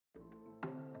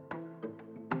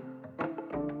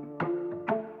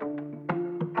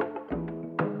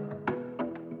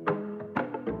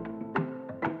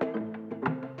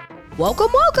Welcome.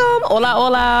 Hola,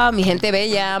 hola, mi gente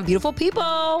bella, beautiful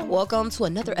people. Welcome to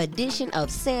another edition of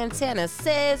Santana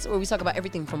Says, where we talk about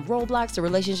everything from Roblox to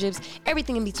relationships,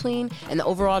 everything in between, and the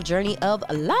overall journey of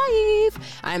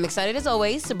life. I am excited as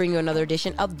always to bring you another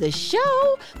edition of the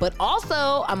show, but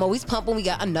also I'm always pumped when we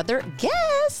got another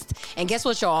guest. And guess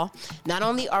what, y'all? Not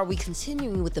only are we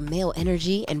continuing with the male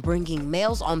energy and bringing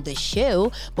males on the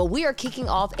show, but we are kicking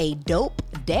off a dope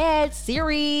dad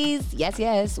series.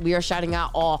 Yes, we are shouting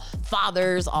out all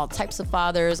fathers, all types of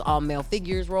fathers, all male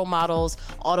figures, role models,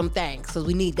 all them things. Because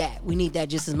we need that. We need that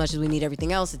just as much as we need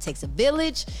everything else. It takes a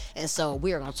village. And so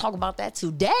we are going to talk about that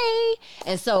today.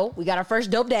 And so we got our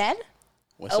first dope dad.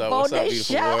 What's up,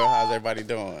 beautiful world? How's everybody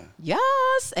doing?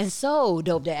 Yes. And so,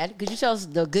 dope dad, could you tell us,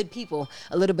 the good people,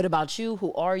 a little bit about you?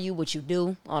 Who are you? What you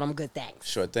do? All them good things.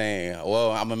 Sure thing.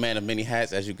 Well, I'm a man of many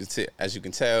hats, as you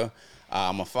can tell.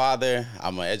 I'm a father.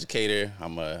 I'm an educator.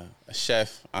 I'm a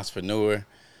chef, entrepreneur.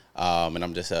 And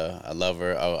I'm just a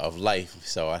lover of life.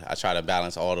 So I try to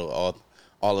balance all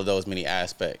of those many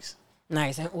aspects.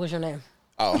 Nice. And what's your name?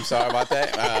 Oh, I'm sorry about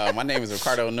that. My name is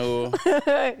Ricardo Newell.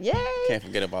 Yay. Can't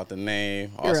forget about the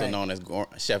name. Also known as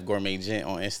Chef Gourmet Gent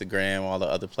on Instagram, all the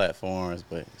other platforms.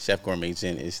 But Chef Gourmet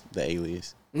Gent is the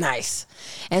alias. Nice.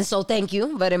 And so thank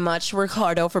you very much,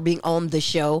 Ricardo, for being on the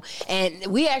show. And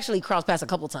we actually crossed paths a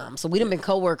couple times. So we done been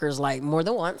co-workers like more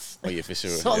than once. Oh, yeah, for sure.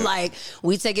 So like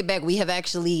we take it back. We have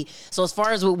actually, so as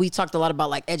far as what we talked a lot about,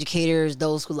 like educators,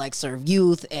 those who like serve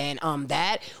youth and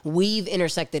that, we've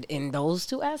intersected in those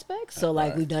two aspects. So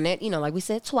like we've done it, like we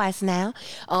said, twice now.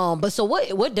 But so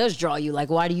what does draw you? Like,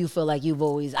 why do you feel like you've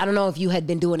always, I don't know if you had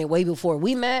been doing it way before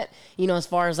we met, as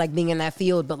far as like being in that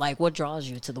field, but like what draws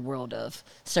you to the world of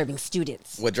serving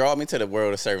students? What drew me to the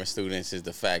world of serving students is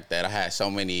the fact that I had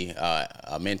so many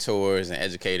mentors and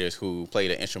educators who played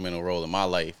an instrumental role in my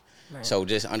life. Right. So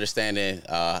just understanding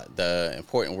the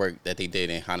important work that they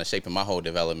did in kind of shaping my whole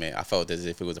development, I felt as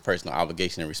if it was a personal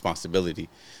obligation and responsibility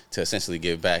to essentially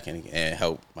give back and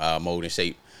help mold and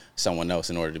shape someone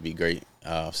else in order to be great.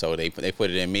 So they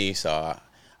put it in me, so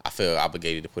I feel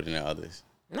obligated to put it in others.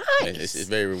 Nice. It's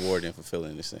very rewarding and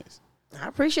fulfilling in a sense. I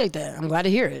appreciate that. I'm glad to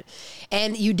hear it.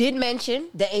 And you did mention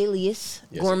the alias,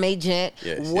 Gourmet Gent.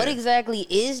 Yes, what exactly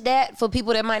is that for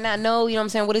people that might not know? You know what I'm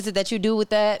saying? What is it that you do with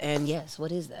that? And yes,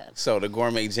 what is that? So the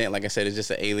Gourmet Gent, like I said, is just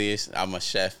an alias. I'm a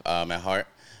chef at heart.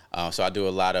 So I do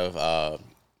a lot of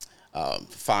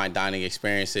fine dining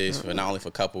experiences, for not only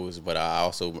for couples, but I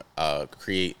also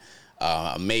create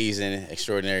amazing,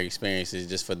 extraordinary experiences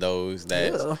just for those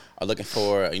that are looking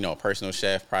for, a personal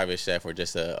chef, private chef, or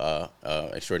just a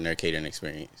extraordinary catering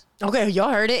experience. Okay, y'all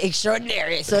heard it,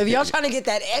 extraordinary. So if y'all trying to get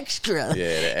that extra,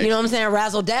 extra. You know what I'm saying,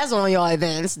 razzle dazzle on y'all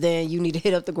events, then you need to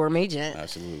hit up the Gourmet Gent.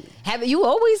 Absolutely. Have you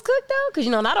always cooked though? Because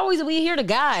not always we hear the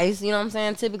guys. You know what I'm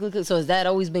saying? Typically cook. So has that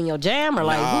always been your jam, or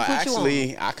like who put you on?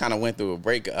 Actually, I kind of went through a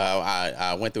break.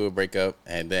 I went through a breakup,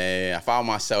 and then I found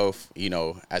myself,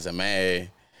 as a man.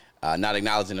 Not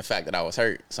acknowledging the fact that I was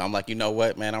hurt. So I'm like, you know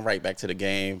what, man, I'm right back to the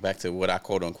game, back to what I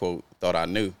quote unquote thought I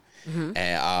knew. Mm-hmm.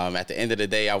 And at the end of the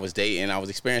day, I was dating. I was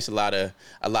experiencing a lot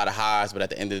of highs, but at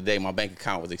the end of the day, my bank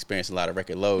account was experiencing a lot of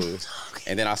record lows.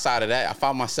 Okay. And then outside of that, I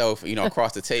found myself,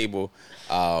 across the table,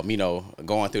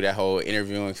 going through that whole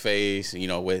interviewing phase,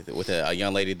 with a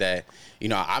young lady that,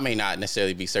 I may not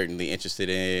necessarily be certainly interested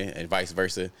in, and vice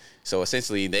versa. So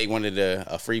essentially, they wanted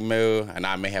a free meal, and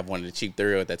I may have wanted a cheap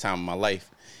thrill at that time of my life.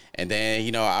 And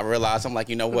then, I realized, I'm like,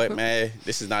 you know what, man,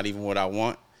 this is not even what I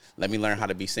want. Let me learn how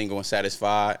to be single and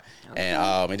satisfied,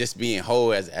 and just being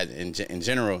whole in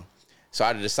general. So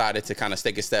I decided to kind of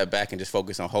take a step back and just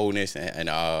focus on wholeness and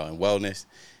wellness.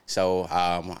 So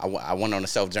I went on a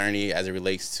self journey as it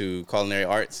relates to culinary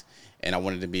arts, and I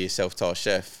wanted to be a self-taught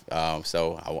chef.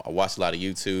 So I watched a lot of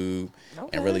YouTube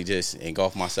and really just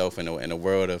engulfed myself in the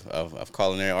world of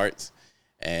culinary arts.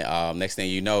 And next thing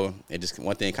you know,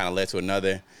 one thing kind of led to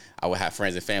another. I would have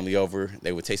friends and family over.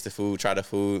 They would taste the food, try the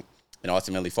food, and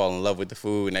ultimately fall in love with the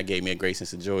food. And that gave me a great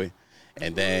sense of joy.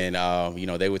 And then,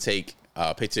 they would take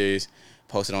pictures,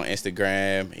 post it on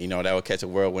Instagram. That would catch a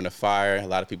whirlwind of fire. A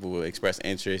lot of people would express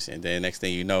interest. And then next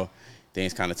thing you know,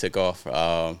 things kind of took off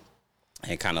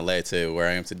and kind of led to where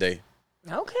I am today.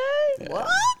 Okay. Yeah.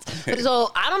 What?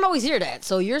 So I don't always hear that.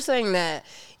 So you're saying that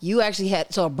you actually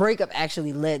a breakup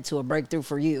actually led to a breakthrough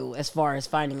for you as far as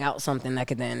finding out something that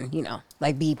could then,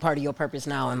 be part of your purpose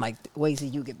now and like ways that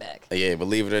you get back. Yeah,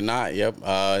 believe it or not. Yep.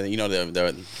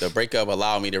 The breakup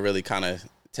allowed me to really kind of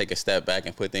take a step back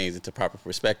and put things into proper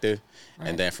perspective. Right.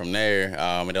 And then from there,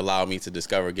 it allowed me to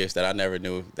discover gifts that I never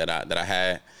knew that I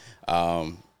had.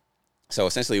 So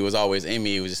essentially, it was always in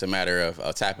me. It was just a matter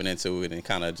of tapping into it and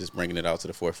kind of just bringing it out to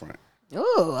the forefront.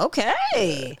 Oh,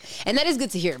 okay. And that is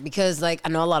good to hear because, like, I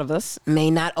know a lot of us may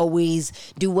not always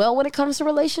do well when it comes to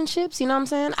relationships. You know what I'm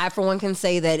saying? I, for one, can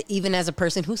say that even as a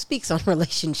person who speaks on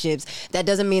relationships, that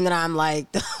doesn't mean that I'm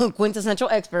like the quintessential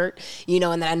expert, you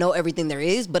know, and that I know everything there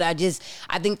is. But I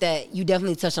think that you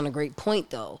definitely touched on a great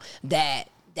point, though, that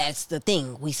that's the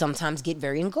thing. We sometimes get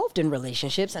very engulfed in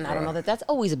relationships, and I don't know that that's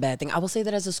always a bad thing. I will say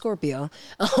that as a Scorpio,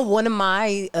 one of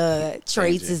my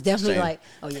traits is definitely like,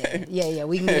 oh yeah,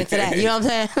 we can get into that. You know what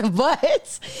I'm saying?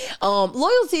 But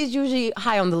loyalty is usually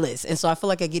high on the list, and so I feel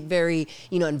like I get very,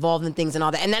 involved in things and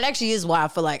all that. And that actually is why I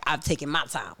feel like I've taken my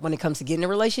time when it comes to getting a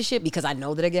relationship because I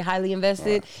know that I get highly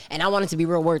invested, and I want it to be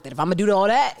real worth it. If I'm gonna do all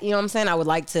that, you know what I'm saying? I would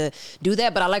like to do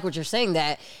that, but I like what you're saying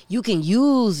that you can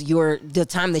use the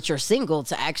time that you're single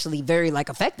to actually very like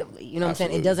effectively, you know what I'm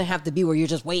saying? It doesn't have to be where you're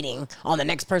just waiting on the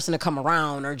next person to come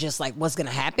around or just like what's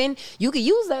gonna happen. You can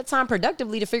use that time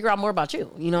productively to figure out more about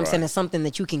you. You know what I'm saying? It's something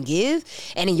that you can give.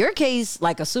 And in your case,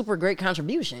 like a super great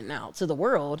contribution now to the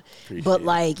world. But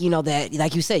like, that,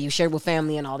 like you said, you shared with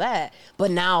family and all that.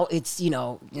 But now it's,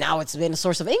 now it's been a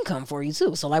source of income for you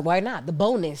too. So like, why not? The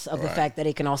bonus of the fact that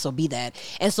it can also be that.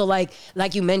 And so like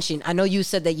you mentioned, I know you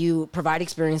said that you provide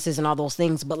experiences and all those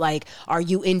things, but like, are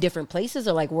you in different places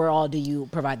or like where all do you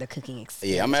provide the cooking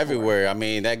experience? Yeah, I'm everywhere. I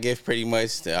mean, that gift pretty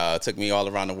much took me all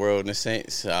around the world in a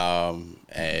sense.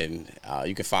 And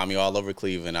you can find me all over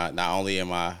Cleveland. Not only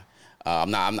am I,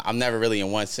 I'm never really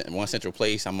in one central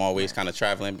place. I'm always kind of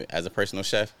traveling as a personal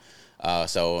chef.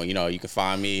 So, you can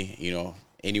find me,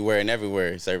 anywhere and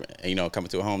everywhere, coming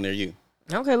to a home near you.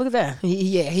 Okay, look at that.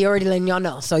 Yeah, he already letting y'all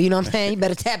know. So, you know what I'm saying? You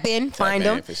better tap in, find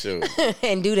them. For sure.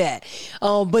 And do that.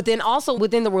 But then also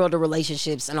within the world of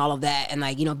relationships and all of that and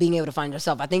like, being able to find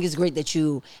yourself, I think it's great that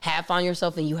you have found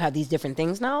yourself and you have these different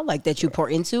things now, like that you pour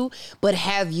into. But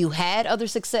have you had other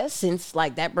success since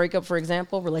like that breakup, for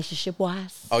example,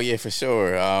 relationship-wise? Oh, yeah, for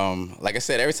sure. Like I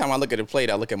said, every time I look at a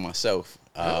plate, I look at myself.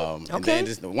 And then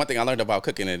just one thing I learned about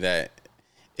cooking is that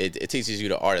it teaches you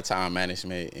the art of time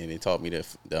management, and it taught me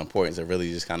the importance of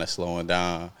really just kind of slowing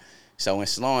down. So in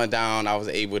slowing down, I was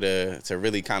able to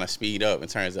really kind of speed up in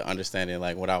terms of understanding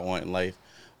like what I want in life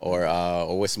or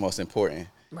what's most important.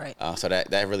 Right. So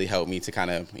that really helped me to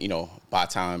kind of, buy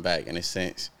time back in a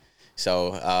sense.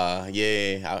 So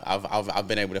I've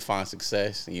been able to find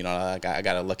success. I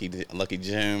got a lucky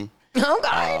gym.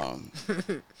 Okay.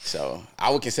 So I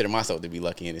would consider myself to be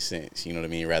lucky in a sense, you know what I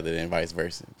mean, rather than vice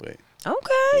versa. But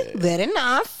okay, good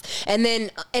enough. And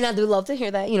I do love to hear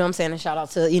that, you know what I'm saying, and shout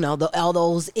out to, all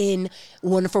those in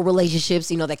wonderful relationships,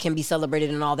 that can be celebrated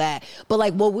and all that. But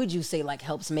like, what would you say like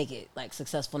helps make it like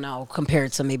successful now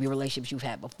compared to maybe relationships you've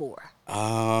had before?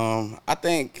 I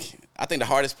think the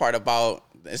hardest part about,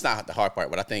 it's not the hard part,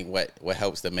 but I think what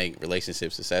helps to make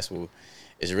relationships successful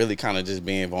is really kind of just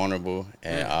being vulnerable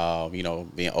and,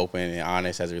 being open and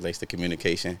honest as it relates to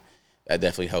communication. That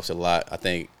definitely helps a lot. I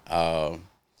think,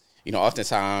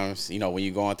 oftentimes, when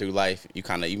you're going through life, you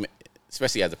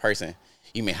especially as a person,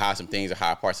 you may hide some things or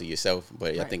hide parts of yourself,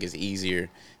 but I think it's easier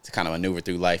to kind of maneuver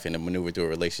through life and to maneuver through a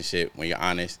relationship when you're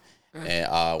honest and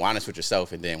honest with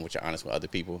yourself and then when you're honest with other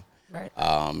people. Right.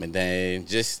 And then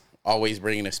just always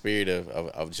bringing a spirit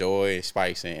of joy,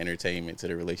 spice, and entertainment to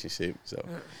the relationship. So,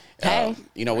 when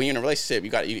you're in a relationship,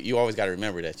 you always got to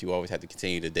remember that you always have to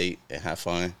continue to date and have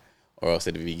fun, or else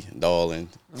it'll be dull and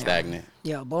stagnant.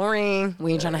 Yeah, boring.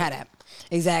 We ain't trying to have that.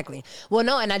 Exactly. Well,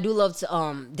 no, and I do love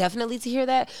to definitely to hear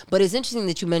that. But it's interesting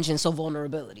that you mentioned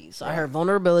vulnerability. So I heard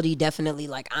vulnerability, definitely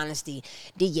like honesty.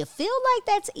 Do you feel like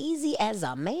that's easy as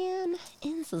a man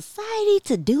in society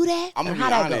to do that? I'm gonna be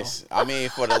honest. I mean,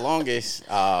 for the longest,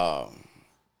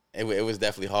 it was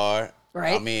definitely hard.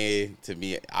 Right. I mean, to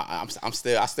me, I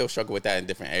still struggle with that in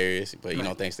different areas. But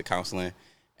thanks to counseling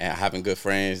and having good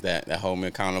friends that hold me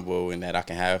accountable and that I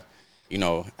can have,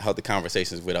 healthy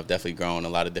conversations with, I've definitely grown in a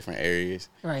lot of different areas.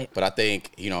 Right. But I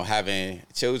think, having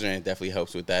children definitely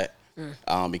helps with that.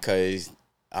 Because,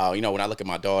 when I look at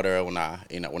my daughter, when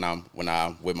I'm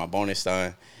with my bonus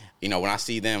son, when I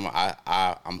see them,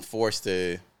 I'm forced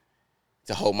to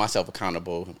hold myself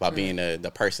accountable by being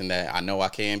the person that I know I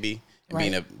can be,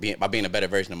 and by being a better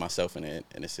version of myself in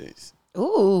a sense.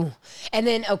 Ooh. And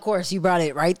then, of course, you brought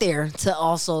it right there to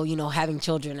also, having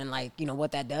children and, like,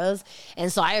 what that does.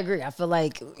 And so I agree. I feel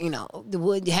like,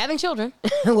 having children,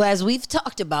 as we've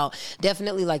talked about,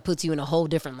 definitely, like, puts you in a whole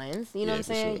different lens. You know what I'm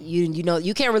saying? Sure.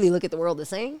 You can't really look at the world the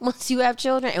same once you have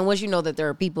children and once you know that there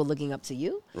are people looking up to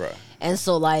you. Right. And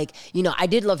so, like, I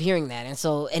did love hearing that. And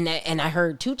so, and I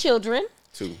heard 2 children.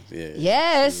 2, yeah.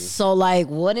 Yes. So, like,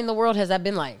 what in the world has that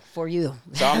been like for you?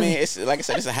 So, I mean, it's like I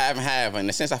said, it's a have and have. In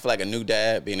a sense, I feel like a new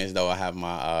dad, being as though I have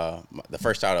my the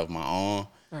first child of my own.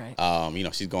 Right.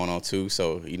 She's going on 2,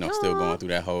 so still going through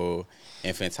that whole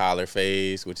infant toddler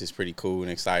phase, which is pretty cool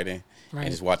and exciting. Right.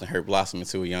 And just watching her blossom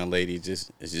into a young lady,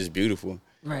 it's just beautiful.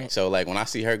 Right. So like when I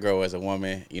see her grow as a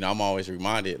woman, I'm always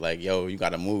reminded like, yo, you got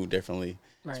to move differently,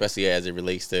 right. Especially as it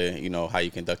relates to how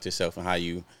you conduct yourself and how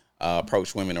you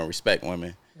approach women or respect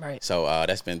women. Right. So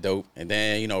that's been dope. And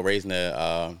then raising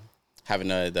having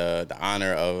the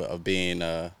honor of being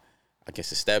I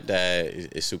guess a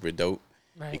stepdad is super dope.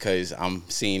 Right. Because I'm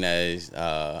seen as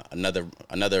another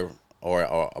or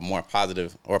a more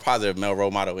positive male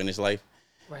role model in his life.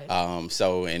 Right.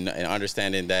 So in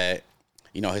understanding that,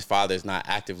 his father is not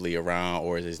actively around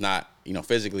or is not,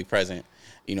 physically present,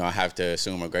 I have to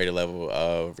assume a greater level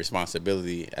of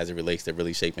responsibility as it relates to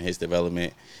really shaping his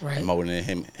development, right. And molding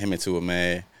him into a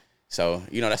man. So,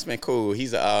 that's been cool.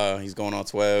 He's going on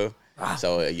 12. Wow.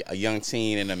 So a young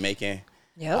teen in the making.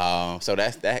 Yep. So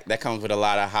that comes with a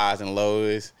lot of highs and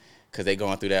lows because they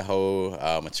going through that whole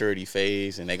maturity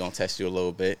phase and they gonna test you a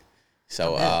little bit.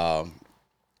 So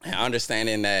and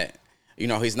understanding that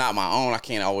he's not my own, I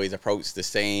can't approach him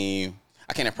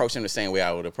the same way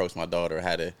I would approach my daughter. Or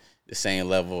had the same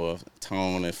level of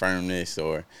tone and firmness,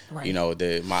 or right.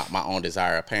 My own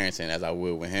desire of parenting as I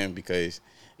would with him because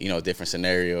different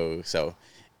scenarios. So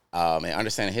and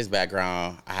understanding his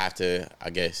background, I have to, I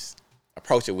guess,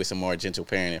 approach it with some more gentle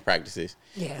parenting practices,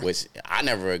 which I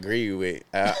never agreed with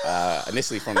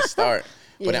initially from the start.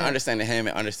 But in understanding him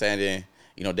and understanding,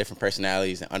 different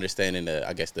personalities and understanding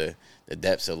the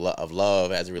depths of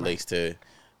love as it relates to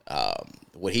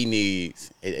what he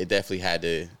needs, it definitely had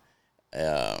to.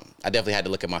 I definitely had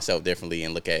to look at myself differently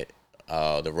and look at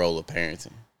the role of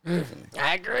parenting.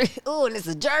 I agree. Oh, and it's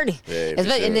a journey. Yeah,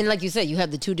 sure. And then, like you said, you have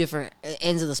the two different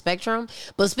ends of the spectrum.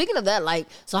 But speaking of that,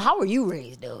 so how were you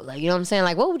raised, though? Like, you know what I'm saying?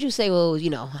 Like, what would you say was,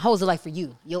 how was it like for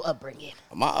you, your upbringing?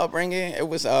 My upbringing, it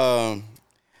was,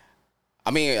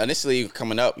 initially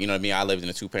coming up, I lived in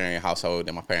a 2-parent household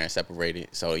and my parents separated.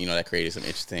 So, that created some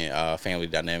interesting family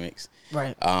dynamics.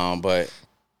 Right. But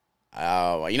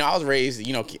I was raised,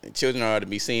 children are to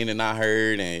be seen and not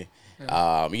heard, and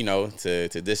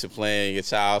to discipline your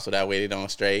child so that way they don't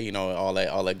stray, all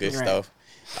that good stuff.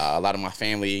 A lot of my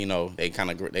family,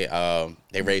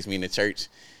 they raised me in the church.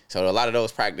 So a lot of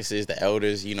those practices, the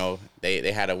elders,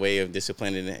 they had a way of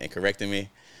disciplining and correcting me.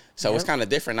 So it's kind of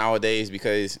different nowadays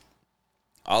because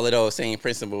all of those same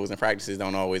principles and practices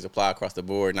don't always apply across the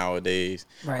board nowadays.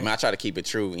 Right. I try to keep it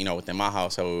true, within my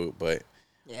household, but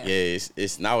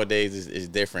it's nowadays it's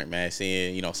different, man.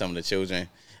 Seeing, some of the children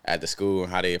at the school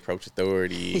and how they approach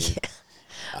authority.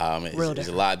 It's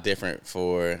a lot different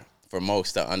for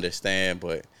most to understand,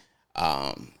 but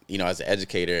as an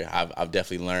educator, I've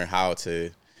definitely learned how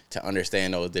to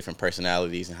understand those different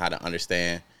personalities and how to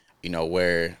understand,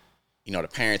 where, the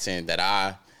parenting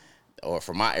that or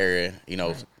for my area,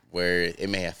 right. where it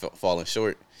may have fallen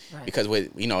short. Right. Because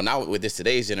with, now with this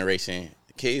today's generation,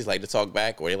 kids like to talk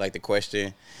back or they like to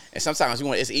question. And sometimes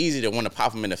it's easy to want to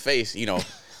pop them in the face,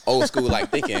 old school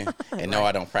like thinking, and no,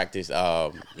 I don't practice,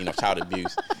 child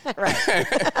abuse. Right.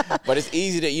 But it's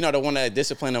easy to, to want to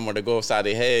discipline them or to go upside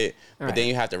their head. But right. Then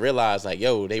you have to realize, like,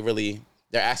 yo, they're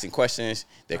asking questions.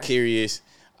 They're right. Curious.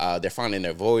 They're finding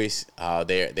their voice.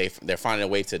 They're finding a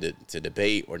way to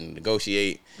debate or to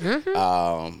negotiate.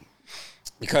 Mm-hmm.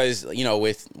 Because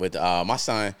with my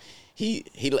son,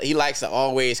 he likes to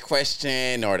always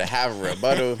question or to have a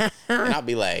rebuttal, and I'll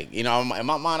be like, in my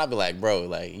mind, I'll be like, bro,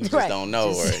 like you just right. don't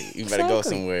know, or you better go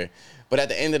somewhere. But at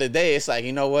the end of the day, it's like,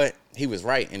 you know what, he was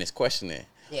right in his questioning,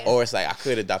 or it's like I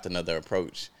could adopt another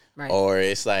approach, right. Or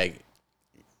it's like,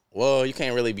 well, you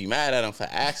can't really be mad at him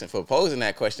for posing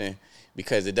that question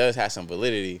because it does have some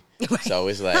validity. Right. So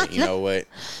it's like, you know what,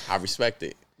 I respect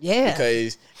it,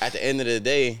 because at the end of the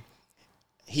day,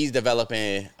 he's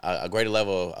developing a greater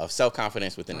level of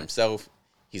self-confidence within himself.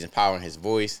 He's empowering his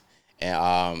voice,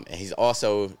 and he's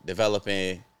also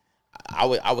developing, I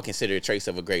would consider traits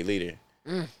of a great leader.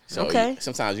 So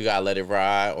sometimes you gotta let it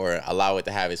ride or allow it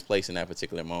to have its place in that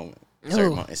particular moment, in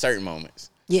certain moments.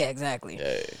 Yeah, exactly.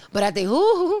 Yeah. But I think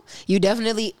you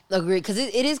definitely agree, because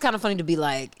it is kind of funny to be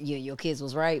like, your kids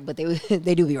was right, but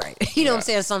they do be right. You know what I'm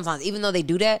saying? Sometimes, even though they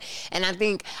do that. And I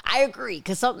think I agree,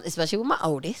 because especially with my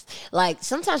oldest, like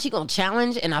sometimes she gonna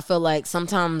challenge, and I feel like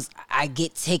sometimes I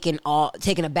get taken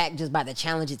aback just by the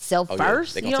challenge itself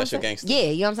first. They gonna touch your gangster. Yeah,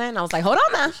 you know what I'm saying? I was like, hold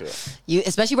on now. Sure. You,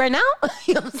 especially right now,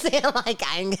 you know what I'm saying? Like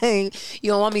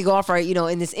you don't want me to go off right,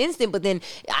 in this instant. But then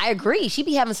I agree. She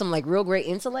be having some like real great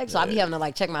intellect, so I be having to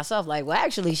like check myself. Like, well,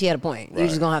 actually, she had a point. You're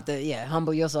just gonna have to,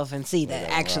 humble yourself and see that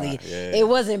actually it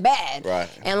wasn't bad. Right.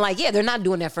 And like, they're not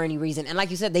doing that for any reason. And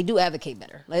like you said, they do advocate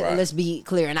better. Let's be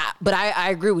clear. And I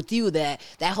agree with you that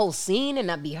whole scene and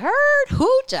not be heard.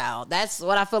 Who, child? That's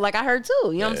what I feel like I heard too.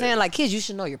 You know what I'm saying? Like, kids, you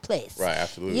should know your place. Right.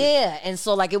 Absolutely. Yeah. And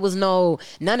so like, it was none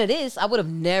of this. I would have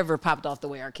never popped off the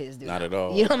way our kids do. Not at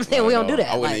all. You know what I'm saying? We don't do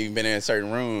that. I wouldn't even been in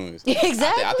certain rooms.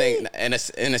 Exactly. I think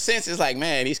in a sense, it's like,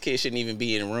 man, these kids shouldn't even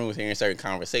be in rooms hearing certain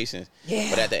conversations. Yeah.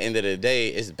 But at the end of the day,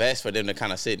 it's best for them to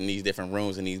kind of sit in these different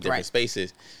rooms and these different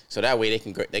spaces, so that way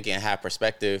they can have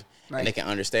perspective and they can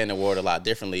understand the world a lot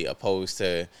differently, opposed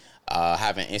to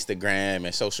having Instagram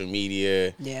and social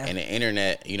media and the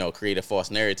internet, create a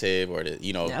false narrative or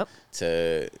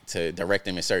to direct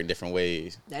them in certain different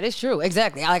ways. That is true.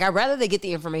 Exactly. Like, I'd rather they get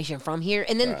the information from here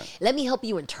and then let me help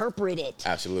you interpret it.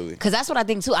 Absolutely. Because that's what I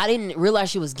think too. I didn't realize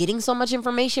she was getting so much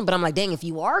information, but I'm like, dang, if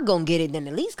you are going to get it, then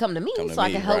at least come to me so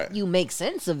I can help you make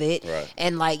sense of it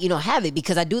and like, have it.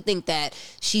 Because I do think that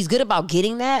she's good about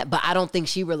getting that, but I don't think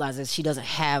she realizes she doesn't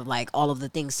have like all of the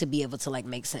things to be able to like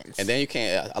make sense. And then you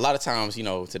can't, a lot of times,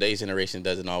 today's generation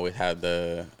doesn't always have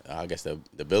the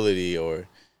ability or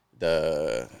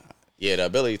the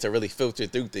ability to really filter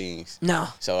through things. No.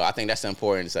 So I think that's the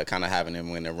importance of kind of having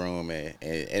them in the room. And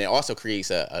it also creates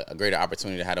a greater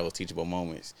opportunity to have those teachable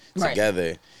moments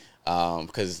together.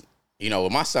 Because,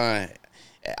 with my son,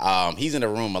 he's in the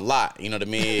room a lot, you know what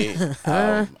I mean?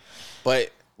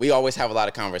 But we always have a lot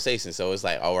of conversations. So it's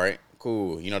like, all right,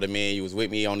 cool. You know what I mean? You was with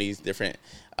me on these different,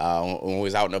 when we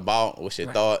was out and about, what's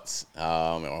your thoughts?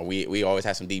 Or we always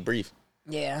have some debrief.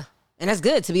 Yeah. And that's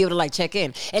good to be able to like check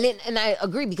in. And I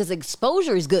agree, because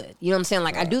exposure is good. You know what I'm saying?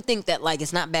 Like, I do think that like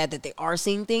it's not bad that they are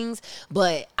seeing things,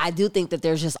 but I do think that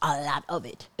there's just a lot of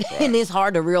it. And it's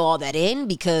hard to reel all that in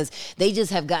because they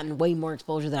just have gotten way more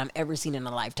exposure than I've ever seen in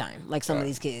a lifetime, like some of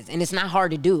these kids. And it's not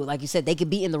hard to do. Like you said, they could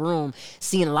be in the room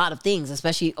seeing a lot of things,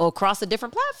 especially across the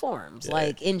different platforms,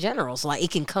 like in general. So like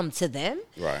it can come to them.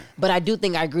 Right. But I do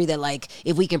think I agree that like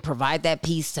if we can provide that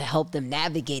piece to help them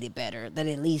navigate it better, then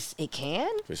at least it can.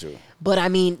 For sure. But I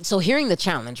mean, so hearing the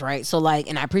challenge, right? So like,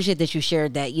 and I appreciate that you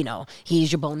shared that,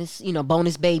 he's your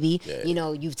bonus baby.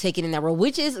 Yeah. You've taken in that role,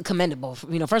 which is commendable.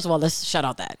 First of all, let's shout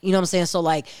out that. You know what I'm saying? So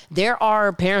like, there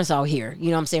are parents out here,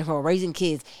 you know what I'm saying, who are raising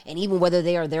kids, and even whether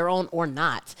they are their own or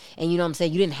not. And you know what I'm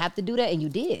saying? You didn't have to do that, and you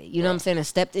did. You know what I'm saying? And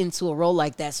stepped into a role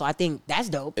like that. So I think that's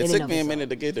dope. It took me a minute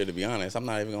to get there, to be honest. I'm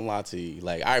not even gonna lie to you.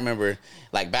 Like, I remember,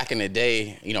 like, back in the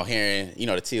day, hearing,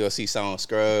 the TLC song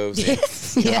Scrubs, and,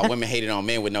 how women hated on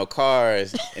men with no cars.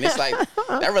 And it's like,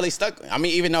 that really stuck. I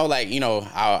mean, even though, like,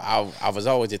 I was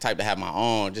always the type to have my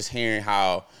own, just hearing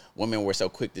how women were so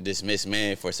quick to dismiss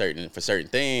men for certain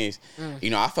things,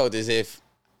 I felt as if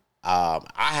I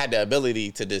had the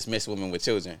ability to dismiss women with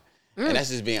children. And that's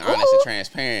just being honest and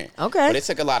transparent. Okay. But it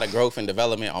took a lot of growth and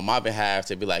development on my behalf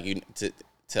to be like,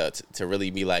 to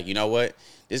really be like, you know what?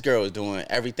 This girl is doing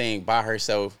everything by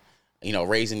herself,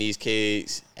 raising these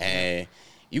kids. And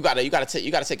you gotta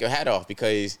take your hat off,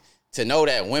 because to know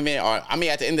that women are, I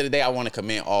mean, at the end of the day, I want to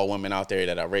commend all women out there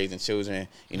that are raising children,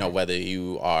 whether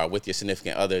you are with your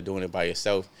significant other, doing it by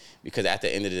yourself, because at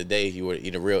the end of the day, you're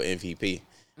the real MVP.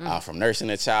 From nursing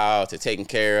a child to taking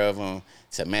care of them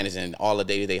to managing all the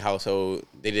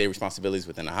day-to-day responsibilities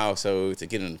within the household, to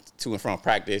getting to and from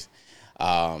practice.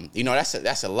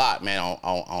 That's a lot, man,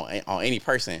 on any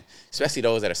person, especially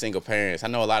those that are single parents. I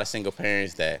know a lot of single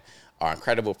parents that are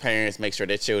incredible parents, make sure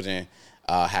their children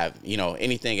have,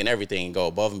 anything and everything, and go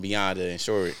above and beyond to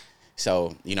ensure it.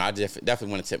 So, I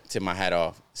definitely want to tip my hat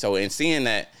off. So in seeing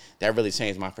that really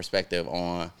changed my perspective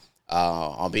on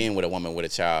being with a woman with a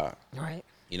child. Right.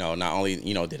 Not only,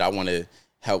 did I want to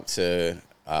help to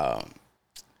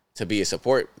be a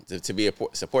support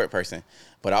person,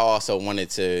 but I also wanted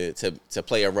to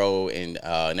play a role in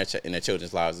their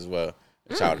children's lives as well,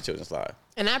 the child and children's lives.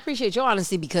 And I appreciate your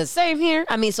honesty, because same here.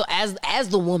 I mean, so as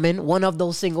the woman, one of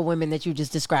those single women that you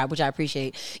just described, which I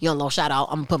appreciate, little shout out.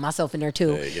 I'm gonna put myself in there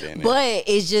too. Yeah, get in there. But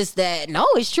it's just that, no,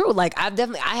 it's true. Like, I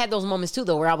had those moments too,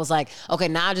 though, where I was like, okay,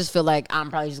 now I just feel like I'm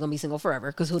probably just gonna be single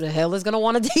forever, because who the hell is gonna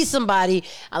want to date somebody?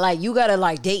 You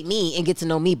gotta date me and get to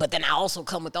know me, but then I also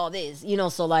come with all this,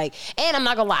 so like, and I'm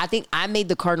not gonna lie, I think I made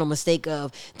the cardinal mistake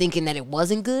of thinking that it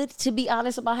wasn't good to be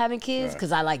honest about having kids,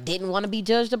 because I didn't want to be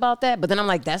judged about that. But then I'm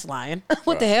like, that's lying.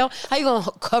 What the hell? How you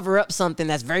gonna cover up something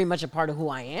that's very much a part of who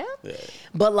I am? Yeah.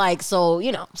 But so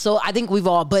I think we've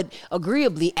all, but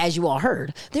agreeably, as you all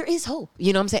heard, there is hope.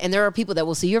 You know what I'm saying? And there are people that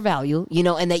will see your value,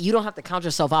 and that you don't have to count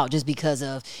yourself out just because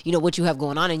of, what you have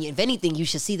going on. And if anything, you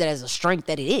should see that as a strength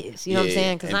that it is. You know what I'm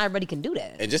saying? Because not everybody can do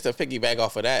that. And just to piggyback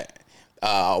off of that,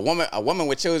 a woman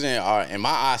with children are, in my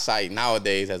eyesight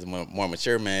nowadays, as a more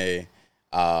mature man,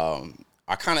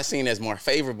 are kind of seen as more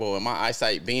favorable in my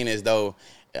eyesight, being as though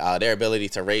their ability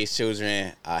to raise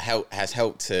children has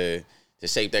helped to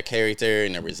shape their character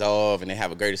and their resolve, and they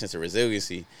have a greater sense of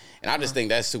resiliency. And I just think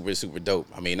that's super, super dope.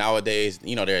 I mean, nowadays,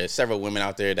 there are several women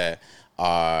out there that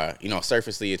are,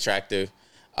 surfacely attractive.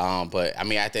 But I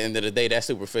mean, at the end of the day, that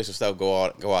superficial stuff go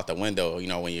out the window,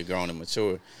 when you're grown and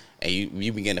mature, and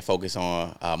you begin to focus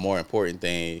on more important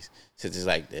things, such as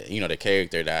like the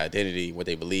character, the identity, what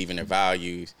they believe in, their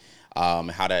values,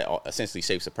 and how that essentially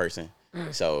shapes a person.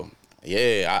 So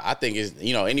yeah, I think it's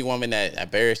any woman that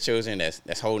bears children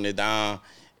that's holding it down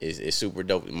is super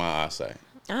dope in my eyesight.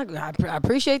 I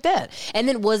appreciate that. And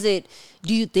then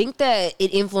do you think that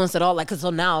it influenced at all? Like, 'cause so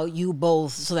now you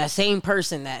both, so that same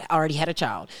person that already had a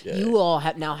child, you all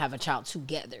now have a child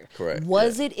together. Correct.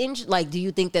 Was it, do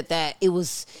you think that it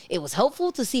was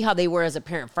helpful to see how they were as a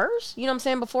parent first, you know what I'm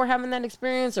saying, before having that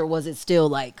experience? Or was it still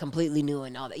like completely new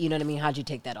and all that? You know what I mean? How'd you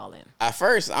take that all in? At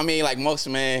first, I mean, like most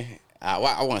men, I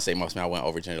want to say most men, I went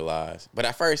overgeneralized. But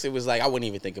at first, it was like I wouldn't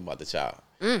even think about the child.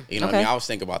 You know what I mean? I was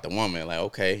thinking about the woman. Like,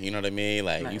 okay, you know what I mean?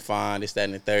 Like, you fine, this, that,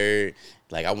 and the third.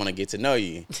 Like, I want to get to know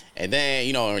you. And then,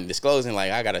 in disclosing,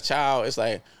 like, I got a child, it's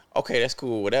like, okay, that's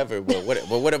cool, whatever. But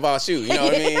what about you? You know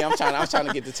what I mean? I was trying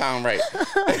to get the time right.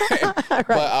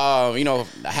 But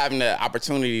having the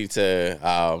opportunity to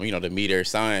to meet her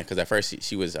son, because at first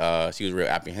she was real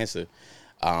apprehensive.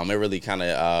 It really kind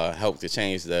of helped to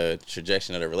change the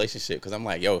trajectory of the relationship, because I'm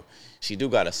like, yo, she do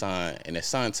got a son, and the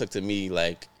son took to me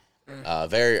like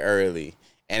very early.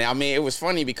 And I mean, it was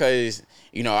funny because,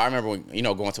 I remember when,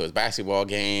 going to his basketball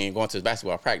game, going to his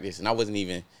basketball practice, and I wasn't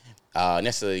even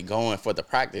necessarily going for the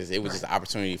practice. It was just an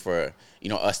opportunity for,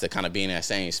 us to kind of be in that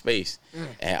same space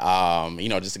and,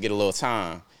 just to get a little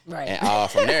time. Right.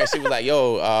 And from there, she was like,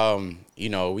 yo,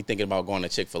 we thinking about going to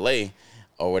Chick-fil-A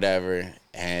or whatever.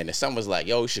 And the son was like,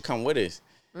 yo, you should come with us.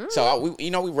 So we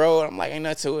rode. I'm like, ain't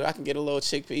nothing to it. I can get a little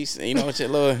chick piece, a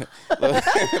little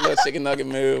chicken nugget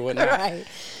meal, and whatnot. Right.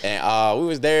 And we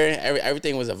was there.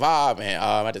 Everything was a vibe. And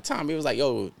at the time, he was like,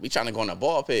 yo, we trying to go in a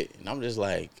ball pit. And I'm just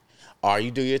like, you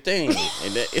do your thing.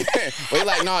 And then, we're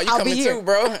like, no, you coming too,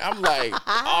 bro. I'm like,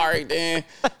 all right, then.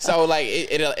 So like,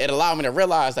 it allowed me to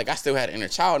realize like I still had an inner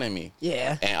child in me.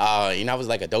 Yeah. And it was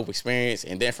like a dope experience.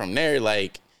 And then from there,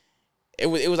 like, it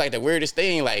was like the weirdest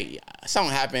thing. Like,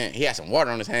 something happened. He had some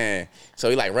water on his hand, so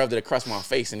he like rubbed it across my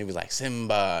face, and he was like,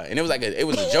 Simba. And it was like it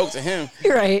was a joke to him.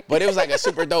 Right. But it was like a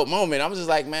super dope moment. I was just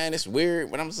like, man, it's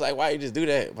weird. But I'm just like, why you just do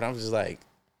that? But I'm just like,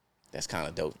 that's kind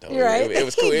of dope though. Right. It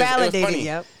was cool. It was funny.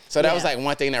 Yep. So that was like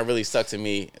one thing that really stuck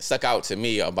out to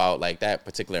me about like that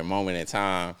particular moment in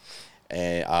time,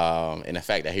 and the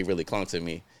fact that he really clung to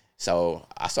me. So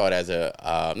I saw it as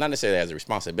not necessarily as a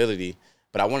responsibility,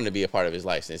 but I wanted to be a part of his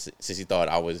life since he thought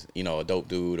I was, a dope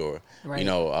dude or,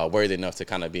 worthy enough to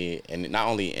kind of be, and not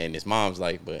only in his mom's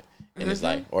life, but in his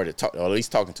life, or at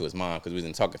least talking to his mom, because we was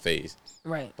in talking phase.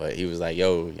 Right. But he was like,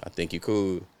 yo, I think you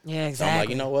cool. Yeah, exactly. So I'm like,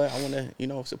 you know what? I want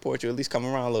to, support you, at least come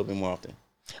around a little bit more often.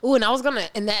 Ooh, and I was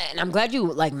and I'm glad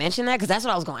you like mentioned that, because that's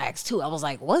what I was gonna ask too. I was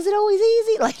like, was it always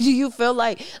easy? Like, do you feel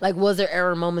like was there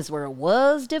ever moments where it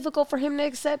was difficult for him to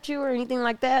accept you or anything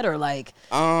like that, or like,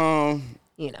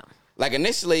 Like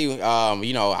initially,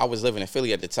 I was living in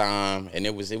Philly at the time, and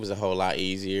it was a whole lot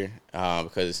easier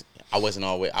because I wasn't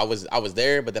always I was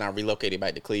there, but then I relocated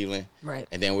back to Cleveland, right?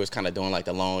 And then we was kind of doing like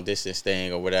the long distance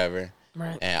thing or whatever,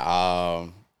 right?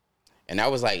 And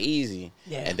that was like easy,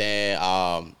 yeah. And then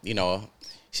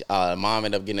mom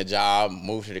ended up getting a job,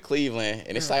 moved her to Cleveland,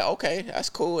 and it's like, okay, that's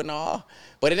cool and all,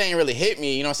 but it didn't really hit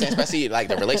me, you know what I'm saying? Especially like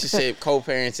the relationship,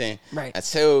 co-parenting, right?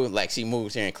 Until like she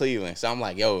moved here in Cleveland, so I'm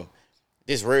like, yo,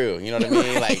 this real, you know what I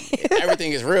mean? Like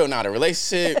everything is real now. The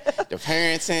relationship, the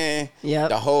parenting,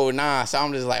 the whole nine. So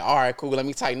I'm just like, all right, cool. Let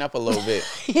me tighten up a little bit.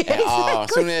 Yeah, and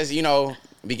as soon as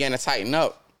began to tighten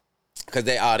up, because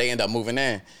they end up moving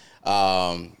in,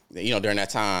 during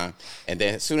that time. And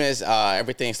then as soon as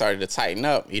everything started to tighten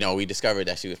up, we discovered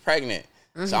that she was pregnant.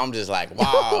 Mm-hmm. So I'm just like,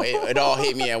 wow, it all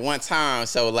hit me at one time.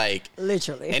 So like,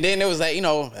 literally. And then it was like,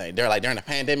 they're like during the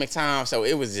pandemic time. So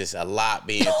it was just a lot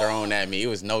being thrown at me. It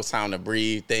was no time to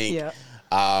breathe, think. Yeah.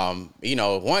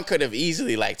 One could have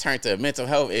easily like turned to a mental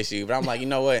health issue, but I'm like, you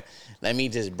know what? Let me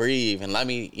just breathe and let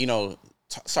me,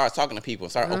 start talking to people,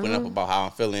 start opening up about how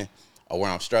I'm feeling or where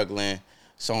I'm struggling,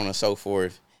 so on and so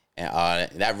forth.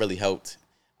 And that really helped.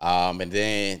 And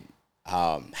then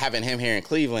having him here in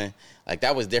Cleveland, like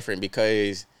that was different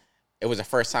because it was the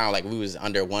first time like we was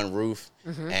under one roof,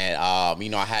 and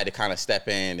I had to kind of step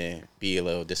in and be a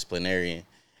little disciplinarian.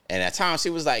 And at times she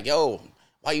was like, "Yo,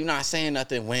 why you not saying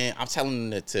nothing when I'm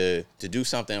telling him to do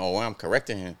something or when I'm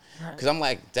correcting him? Because I'm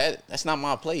like, that's not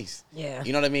my place. Yeah.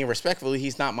 You know what I mean? Respectfully,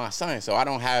 he's not my son. So I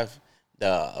don't have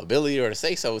the ability or to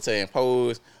say so to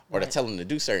impose or to tell him to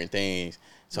do certain things.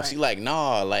 So she like,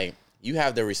 nah, like, you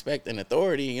have the respect and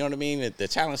authority, you know what I mean, to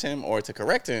challenge him or to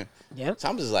correct him. Yep. So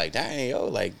I'm just like, dang, yo,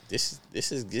 like, this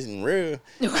is getting real.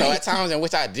 So at times in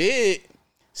which I did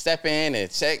step in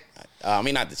and check,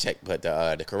 not the check, but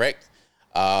the correct,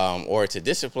 or to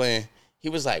discipline, he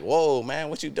was like, whoa, man,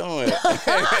 what you doing?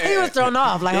 He was thrown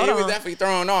off. Like, hold on. He was definitely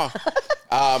thrown off.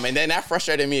 And then that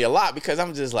frustrated me a lot because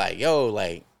I'm just like, yo,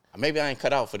 like, maybe I ain't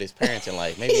cut out for this parenting.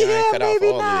 Like, maybe I ain't cut out for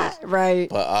all of this. Right.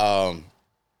 But,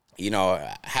 you know,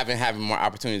 having more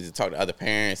opportunities to talk to other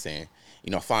parents and,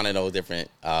 you know, finding those different,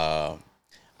 I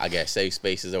guess, safe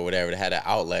spaces or whatever that had an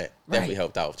outlet definitely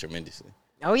helped out tremendously.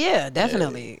 Oh, yeah,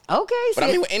 definitely. Yeah. Okay. But I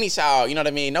mean, with any child, you know what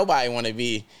I mean? Nobody want to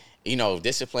be, you know,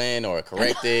 disciplined or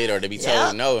corrected or to be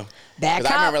told no. Because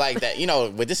I remember like that, you know,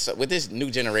 with this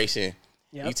new generation,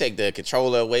 you take the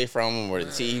controller away from them or the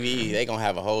TV, they going to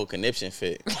have a whole conniption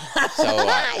fit. So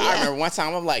I remember one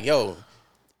time I'm like, yo,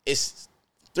 it's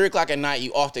 3:00 at night,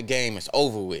 you off the game, it's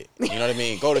over with. You know what I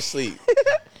mean? Go to sleep.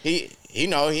 He's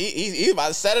about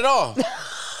to set it off.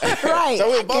 Right.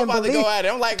 So we both about to go at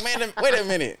it. I'm like, man, wait a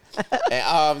minute.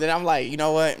 And then I'm like, you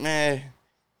know what, man?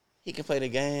 He can play the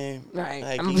game. Right.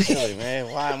 Like, he's chilling,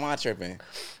 man. Why am I tripping?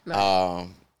 Right.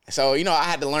 So, you know, I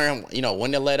had to learn, you know,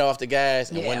 when to let off the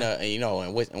gas and when to, you know,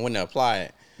 and when to apply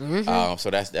it. Mm-hmm. So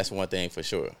that's one thing for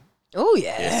sure. Oh,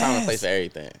 yeah. It's time and place for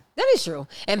everything. That is true.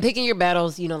 And picking your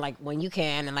battles, you know, like when you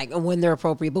can and like when they're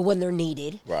appropriate, but when they're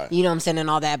needed. Right. You know what I'm saying? And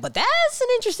all that. But that's an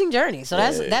interesting journey. So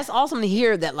that's awesome to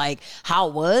hear that, like, how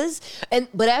it was.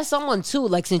 But as someone, too,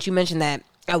 like, since you mentioned that,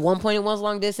 at one point it was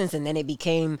long distance and then it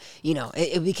became, you know,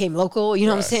 it became local, you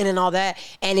know what I'm saying, and all that.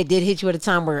 And it did hit you at a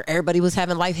time where everybody was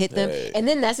having life hit them. And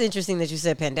then that's interesting that you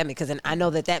said pandemic, because I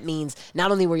know that means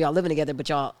not only were y'all living together, but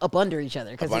y'all up under each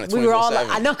other. Because we were all,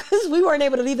 I know, because we weren't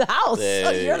able to leave the house.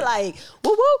 So you're like,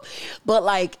 woo woo. But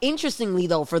like, interestingly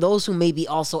though, for those who may be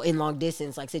also in long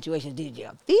distance like situations, did you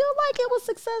feel like it was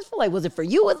successful? Like, was it for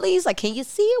you at least? Like, can you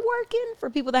see it working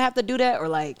for people that have to do that? Or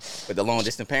like, with the long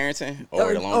distance parenting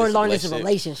or the long distance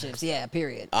relationships, yeah,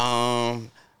 period.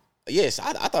 Yes,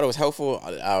 I thought it was helpful,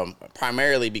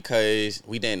 primarily because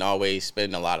we didn't always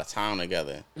spend a lot of time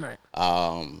together. Right.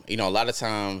 You know, a lot of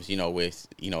times, you know, with,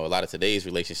 you know, a lot of today's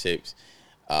relationships,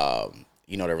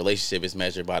 you know, the relationship is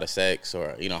measured by the sex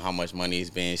or, you know, how much money is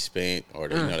being spent or,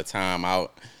 the, you know, the time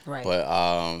out. Right.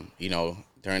 But, you know,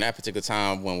 during that particular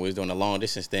time when we was doing the long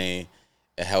distance thing,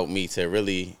 it helped me to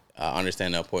really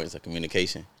understand the importance of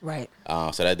communication. Right.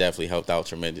 So that definitely helped out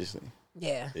tremendously.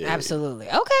 Yeah, absolutely.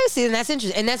 Okay, see, and that's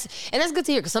interesting, and that's good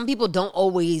to hear, because some people don't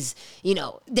always, you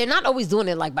know, they're not always doing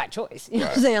it like by choice. You know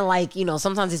what I'm saying? Like, you know,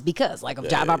 sometimes it's because like of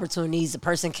job opportunities, the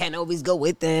person can't always go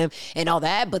with them and all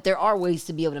that. But there are ways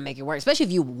to be able to make it work, especially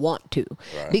if you want to.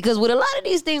 Right. Because with a lot of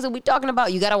these things that we're talking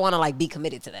about, you gotta want to like be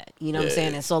committed to that. You know what I'm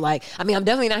saying? And so like, I mean, I'm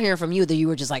definitely not hearing from you that you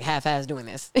were just like half-ass doing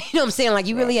this. You know what I'm saying? Like,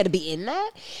 you really had to be in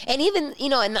that, and even, you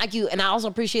know, and like you, and I also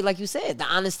appreciate, like you said, the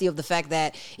honesty of the fact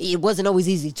that it wasn't always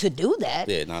easy to do that.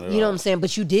 Yeah, not at all. You know what I'm saying?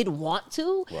 But you did want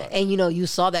to, and you know, you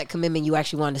saw that commitment. You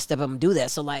actually wanted to step up and do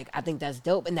that. So like, I think that's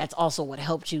dope, and that's also what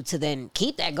helped you to then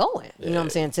keep that going. You know what I'm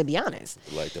saying? To be honest,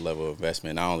 like the level of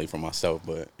investment, not only for myself,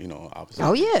 but you know, obviously.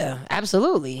 Oh yeah,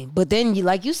 absolutely. But then, you,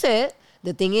 like you said,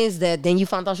 the thing is that then you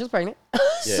found out she was pregnant.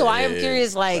 So I am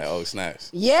curious, like, oh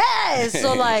snaps. Yeah.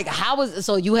 So like,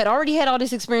 so you had already had all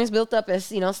this experience built up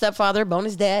as, you know, stepfather,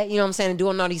 bonus dad, you know what I'm saying, and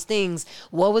doing all these things.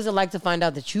 What was it like to find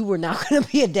out that you were not going to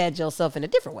be a dad yourself in a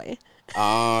different way?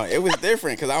 It was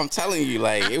different, because I'm telling you,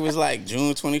 like, it was like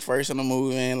June 21st on the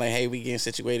move in, like, hey, we getting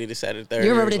situated this Saturday, third.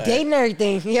 You remember the like, date and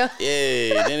everything, yeah?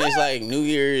 Yeah. Then it's like New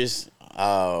Year's,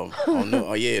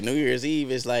 New Year's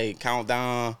Eve is like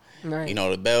countdown. Right. You know,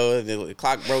 the bell, the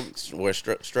clock broke or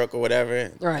struck or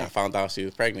whatever. Right. I found out she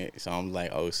was pregnant. So I'm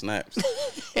like, oh, snaps.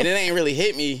 And it ain't really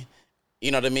hit me, you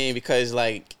know what I mean? Because,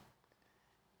 like,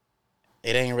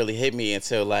 it ain't really hit me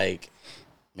until, like,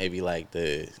 maybe, like,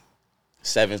 the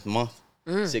 7th month,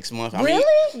 6th month. I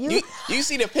mean, you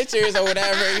see the pictures or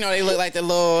whatever, you know, they look like the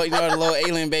little, you know, the little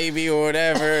alien baby or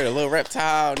whatever, the little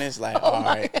reptile. And it's like, all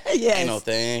right, ain't no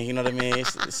thing. You know what I mean?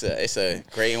 It's a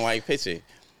gray and white picture.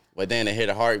 But then they hear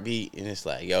the heartbeat, and it's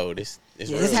like, yo, this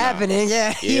real it's happening,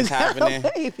 yeah, it's happening.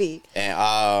 Baby.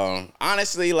 And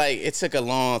honestly, like, it took a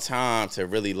long time to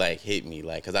really like hit me,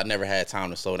 like, because I never had time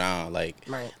to slow down. Like,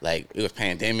 like it was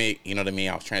pandemic, you know what I mean?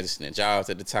 I was transitioning jobs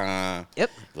at the time.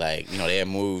 Yep. Like, you know, they had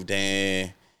moved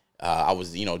in. I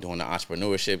was, doing the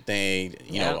entrepreneurship thing,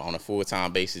 on a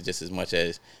full-time basis, just as much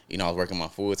as, I was working my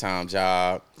full-time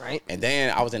job. Right. And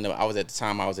then I was in the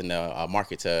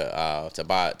market to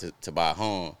buy a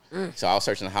home. So I was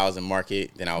searching the housing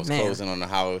market. Then I was closing on the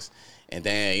house. And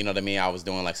then, you know what I mean? I was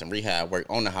doing like some rehab work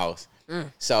on the house.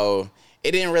 So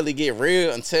it didn't really get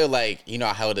real until like,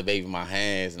 I held the baby in my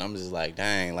hands and I'm just like,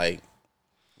 dang, like,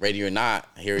 ready or not,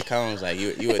 here it comes. Like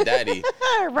you a daddy.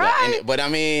 Right. But I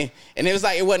mean, and it was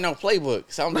like, it wasn't no playbook.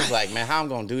 So I'm just like, man, how I'm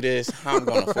going to do this? How I'm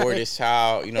going to afford this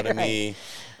child? You know what I mean?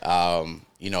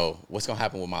 What's going to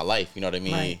happen with my life? You know what I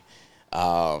mean?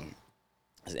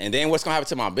 And then what's going to happen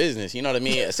to my business? You know what I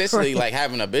mean? Essentially, like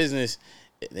having a business,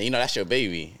 that's your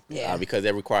baby. Yeah. Because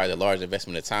it requires a large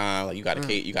investment of time. Like you got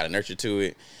to you got to nurture to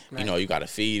it. Right. You got to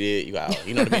feed it. You got,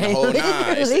 you know what I mean? The whole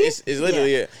nine. It's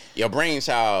literally your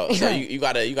brainchild. So you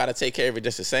gotta take care of it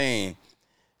just the same.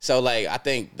 So like I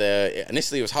think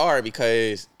initially it was hard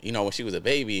because when she was a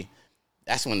baby,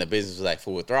 that's when the business was like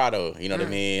full throttle. You know what I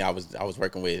mean? I was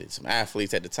working with some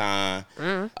athletes at the time,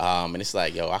 and it's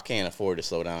like, yo, I can't afford to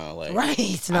slow down. Like,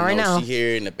 right, not right now. She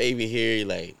here and the baby here.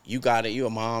 Like, you got it. You a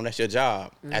mom. That's your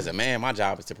job. As a man, my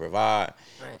job is to provide.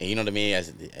 Right. And you know what I mean?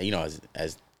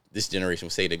 As this generation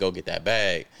would say, to go get that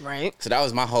bag. Right. So that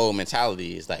was my whole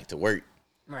mentality, is like to work.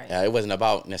 Right. It wasn't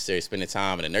about necessarily spending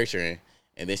time in the nurturing.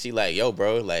 And then she like, yo,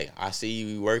 bro, like I see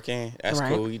you working. That's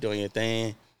cool. You doing your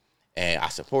thing. And I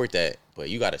support that, but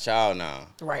you got a child now.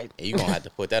 Right. And you're going to have to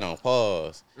put that on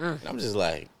pause. And I'm just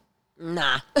like,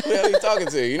 nah. Who the hell are you talking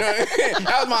to? You know what I mean?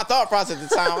 That was my thought process at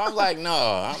the time. I was like, no,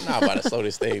 I'm not about to slow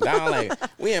this thing down. Like,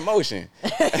 we in motion.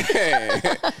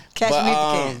 Catch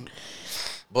me.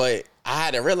 But I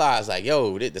had to realize, like,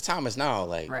 yo, the time is now.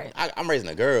 Like, I'm raising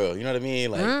a girl. You know what I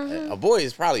mean? Like, a boy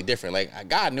is probably different. Like,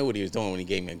 God knew what he was doing when he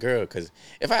gave me a girl. Because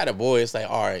if I had a boy, it's like,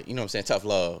 all right, you know what I'm saying? Tough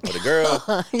love. But a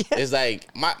girl, it's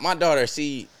like, my daughter,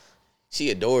 she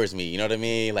adores me. You know what I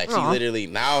mean? Like, she literally,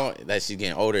 now that she's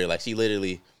getting older, like, she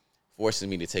literally forces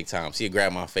me to take time. She'd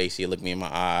grab my face. She'd look me in my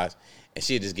eyes. And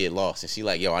she'd just get lost. And she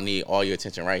like, yo, I need all your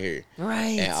attention right here.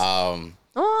 Right. And,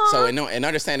 so in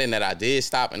understanding that I did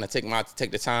stop and I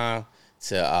take the time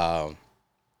to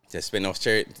spend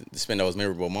those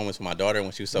memorable moments with my daughter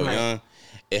when she was so young,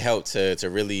 it helped to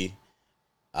really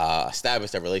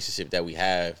establish the relationship that we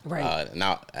have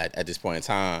now at this point in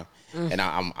time. And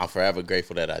I'm forever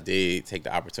grateful that I did take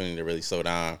the opportunity to really slow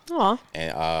down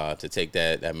and to take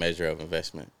that measure of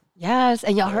investment. Yes,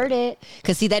 and y'all heard it.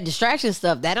 Because, see, that distraction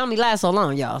stuff, that only lasts so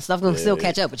long, y'all. Stuff going to still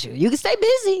catch up with you. You can stay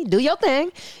busy, do your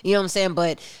thing, you know what I'm saying?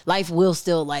 But life will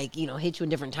still, like, hit you in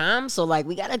different times. So, like,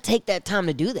 we got to take that time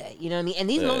to do that, you know what I mean? And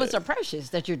these moments are precious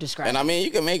that you're describing. And, I mean, you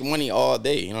can make money all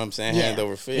day, you know what I'm saying? Hand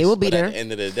over fist. It will be there. At the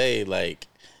end of the day, like,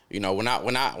 when I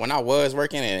was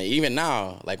working, and even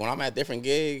now, like, when I'm at different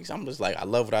gigs, I'm just like, I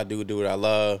love what I do what I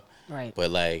love. Right.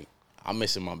 But, like, I'm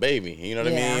missing my baby. You know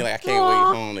what I mean? Like, I can't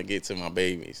wait home to get to my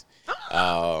babies.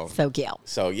 So cute.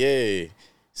 So yeah.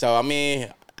 So I mean,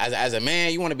 as a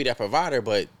man, you want to be that provider,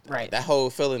 but that whole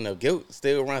feeling of guilt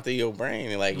still run through your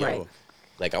brain, and like, yo,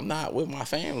 like I'm not with my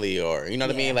family, or you know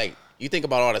what I mean? Like you think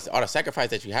about all the sacrifice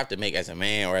that you have to make as a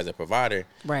man or as a provider,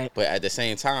 right? But at the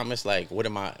same time, it's like, what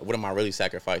am I really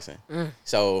sacrificing?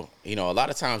 So a lot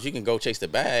of times you can go chase the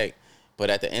bag, but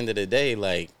at the end of the day,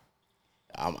 like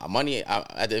money.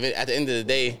 At the end of the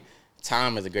day,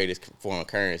 time is the greatest form of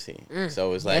currency.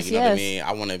 So it's like, what I mean?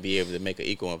 I want to be able to make an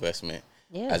equal investment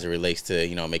as it relates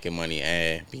to, making money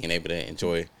and being able to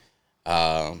enjoy,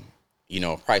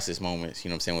 priceless moments, you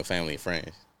know what I'm saying, with family and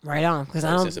friends. Right on. Because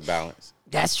it's just a balance.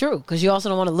 That's true. Because you also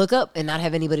don't want to look up and not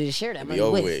have anybody to share that money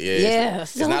with.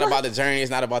 It's not about the journey.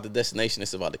 It's not about the destination.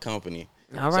 It's about the company.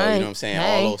 All right. So, you know what I'm saying?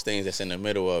 All those things that's in the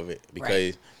middle of it.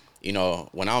 Because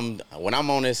when I'm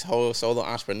on this whole solo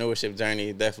entrepreneurship journey,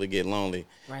 it definitely get lonely.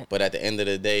 Right. But at the end of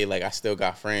the day, like I still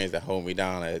got friends that hold me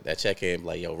down, that check in,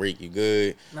 like, yo, Rick, you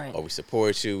good? Right. Or we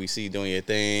support you. We see you doing your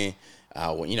thing.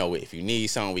 If you need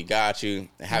something, we got you.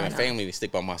 And having family to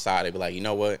stick by my side, they be like, you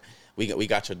know what? We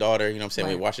got your daughter. You know what I'm saying?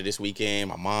 We watch her this weekend.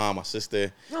 My mom, my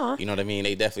sister. You know what I mean?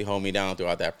 They definitely hold me down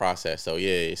throughout that process. So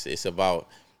yeah, it's about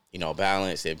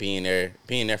balance and being there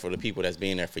for the people that's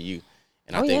being there for you.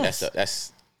 And I think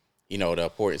that's the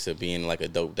importance of being like a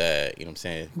dope dad, you know what I'm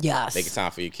saying? Yes. Making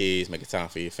time for your kids, making time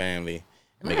for your family,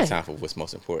 and making time for what's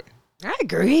most important. I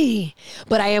agree.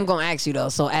 But I am going to ask you, though,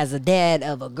 so as a dad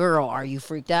of a girl, are you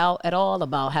freaked out at all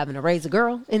about having to raise a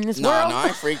girl in this world? No, I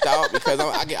ain't freaked out because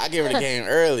I give her the game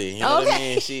early. You know what I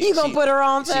mean? You going to put her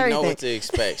on to everything. She know what to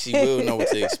expect. She will know what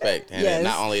to expect. And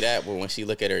not only that, but when she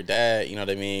look at her dad, you know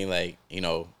what I mean? Like,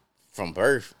 from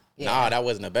birth, that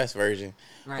wasn't the best version.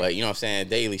 Right. But, you know what I'm saying?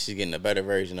 Daily, she's getting a better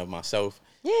version of myself.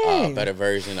 better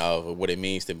version of what it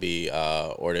means to be,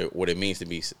 what it means to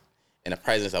be in the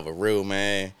presence of a real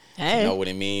man. Hey. To know what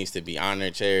it means to be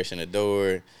honored, cherished, and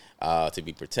adored, to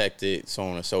be protected, so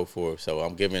on and so forth. So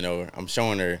I'm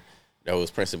showing her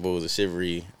those principles of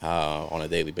chivalry on a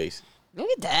daily basis. Look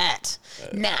at that.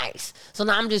 Nice. So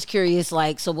now I'm just curious,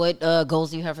 like, so what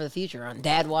goals do you have for the future on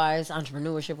dad-wise,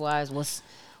 entrepreneurship-wise?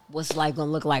 What's life gonna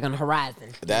look like on the horizon?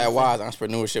 Dad-wise,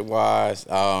 entrepreneurship-wise,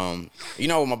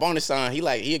 my bonus son, he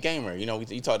a gamer.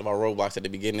 You talked about Roblox at the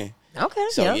beginning. Okay.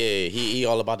 So yeah, he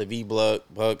all about the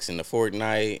V-Bucks and the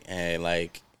Fortnite, and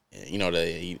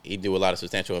he do a lot of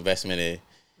substantial investment in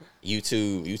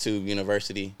YouTube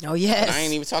University. Oh yes. And I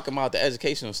ain't even talking about the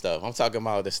educational stuff. I'm talking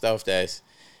about the stuff that's,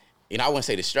 I wouldn't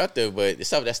say destructive, but the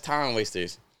stuff that's time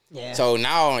wasters. Yeah. So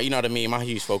now, my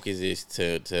huge focus is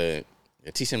to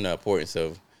teach him the importance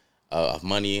of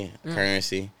money,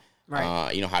 currency.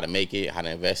 Right. How to make it, how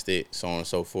to invest it, so on and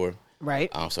so forth. Right.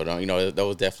 So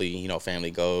those definitely,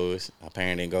 family goals,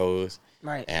 parenting goals.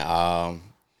 Right. And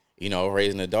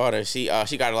raising a daughter, she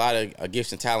got a lot of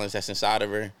gifts and talents that's inside of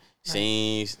her.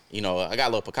 Scenes, I got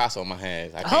a little Picasso in my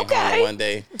hands. I came home one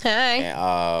day, Hey.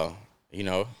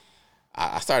 and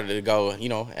I started to go,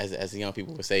 as the young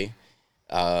people would say,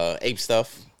 ape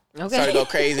stuff. Okay. Started to go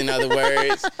crazy, in other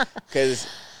words, because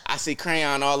I see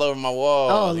crayon all over my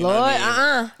walls. Oh, you know Lord, what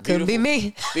I mean? Couldn't be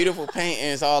me. Beautiful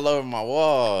paintings all over my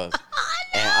walls.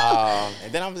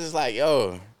 And then I was just like,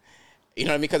 yo, you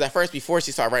know what I mean? Because at first, before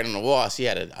she started writing on the wall, she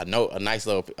had a note, a nice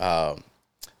little,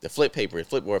 the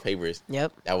flipboard papers.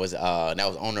 Yep. That was on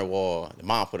her wall. The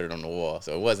mom put it on the wall,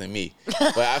 so it wasn't me.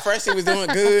 But at first, she was doing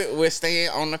good with staying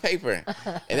on the paper.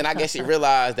 And then I guess she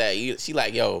realized that she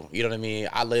like, yo, you know what I mean?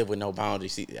 I live with no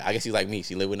boundaries. I guess she's like me.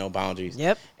 She lived with no boundaries.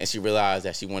 Yep. And she realized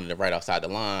that she wanted to write outside the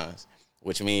lines,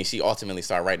 which means she ultimately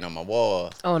started writing on my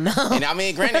walls. Oh, no.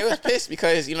 And granted, it was pissed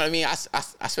because, you know what I mean?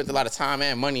 I spent a lot of time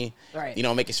and money, right,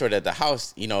 making sure that the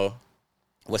house,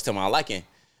 was to my liking.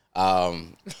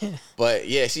 But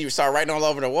yeah, she started writing all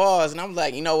over the walls, and I'm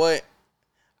like, you know what?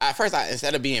 At first,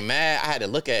 instead of being mad, I had to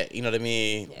look at, you know what I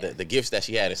mean, the gifts that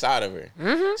she had inside of her.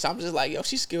 Mm-hmm. So I'm just like, yo,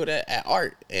 she's skilled at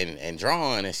art and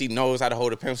drawing, and she knows how to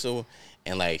hold a pencil,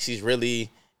 and like she's really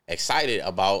excited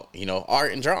about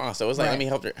art and drawing. So it's like, let me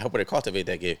help her to cultivate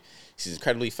that gift. She's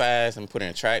incredibly fast. I'm put her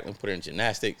in track. I'm put her in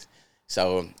gymnastics.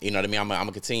 So you know what I mean. I'm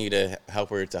gonna continue to help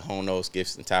her to hone those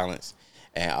gifts and talents.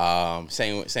 And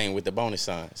same with the bonus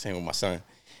son, same with my son,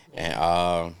 and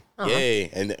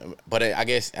but I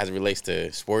guess as it relates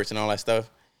to sports and all that stuff,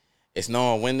 it's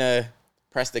knowing when to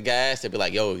press the gas to be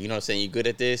like, yo, you know what I'm saying, you good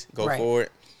at this, go for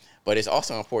it. But it's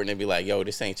also important to be like, yo,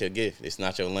 this ain't your gift, it's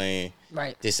not your lane,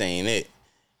 right? This ain't it.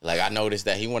 Like I noticed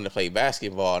that he wanted to play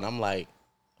basketball, and I'm like,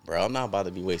 bro, I'm not about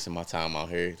to be wasting my time out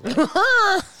here.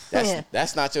 Like,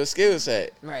 that's not your skill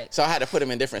set. Right. So I had to put him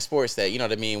in different sports that, you know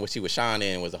what I mean, what he was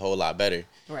shining in was a whole lot better.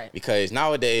 Right. Because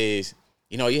nowadays,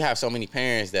 you have so many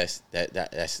parents that's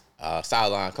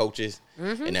sideline coaches,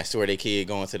 mm-hmm, and that's where their kid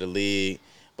going to the league.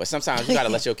 But sometimes you got to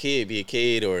let your kid be a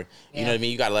kid, or, you know what I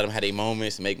mean, you got to let them have their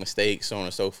moments, make mistakes, so on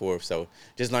and so forth. So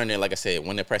just learning, like I said,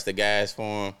 when to press the gas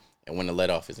for them and when to let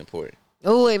off is important.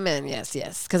 Oh, amen.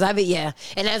 Yes. Because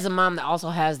and as a mom that also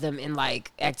has them in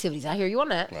like activities, I hear you on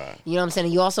that. Right. You know what I'm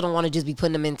saying? You also don't want to just be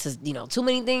putting them into, too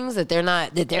many things that they're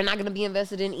not going to be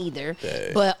invested in either.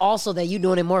 Yeah. But also that you're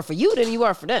doing it more for you than you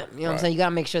are for them. You know what I'm saying? You got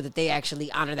to make sure that they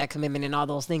actually honor that commitment and all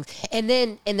those things. And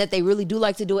that they really do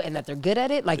like to do it and that they're good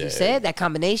at it. Like you said, that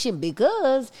combination,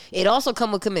 because it also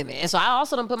come with commitment. And so I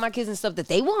also don't put my kids in stuff that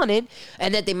they wanted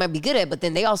and that they might be good at, but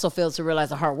then they also fail to realize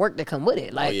the hard work that come with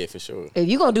it. Like, oh, yeah, for sure. If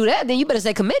you're going to do that, then you better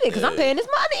stay committed, because I'm paying this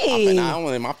money. Not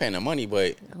only am I paying the money,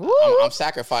 but I'm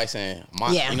sacrificing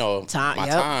my, time. My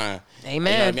time. Amen. You know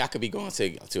what I mean? I could be going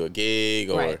to a gig,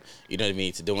 or you know what I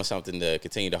mean, to doing something to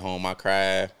continue to hone my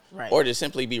craft, or just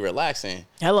simply be relaxing.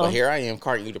 Hello. But here I am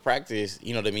carting you to practice.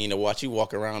 You know what I mean? To watch you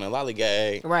walk around and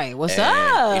lollygag. Right. What's up?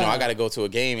 I got to go to a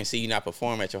game and see you not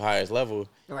perform at your highest level.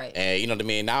 Right. And you know what I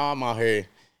mean? Now I'm out here,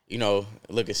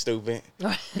 looking stupid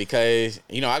because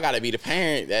I got to be the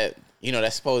parent that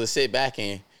that's supposed to sit back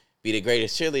and be the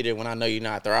greatest cheerleader when I know you're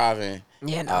not thriving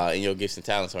in your gifts and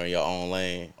talents or in your own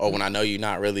lane, or when I know you're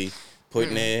not really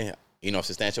putting in,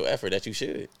 substantial effort that you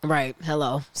should. Right.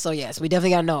 Hello. So yes, we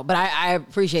definitely gotta know. But I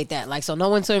appreciate that. Like, so know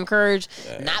when to encourage,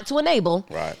 not to enable.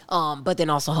 Right. But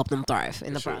then also help them thrive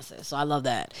in the process. So I love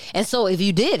that. And so if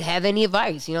you did have any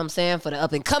advice, you know what I'm saying, for the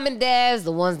up and coming dads,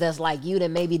 the ones that's like you that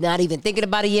maybe not even thinking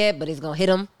about it yet, but it's gonna hit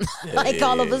them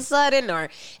all of a sudden, or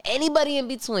anybody in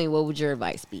between, what would your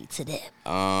advice be to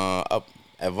them?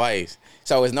 Advice.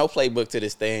 So there's no playbook to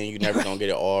this thing. You're never gonna get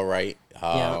it all right.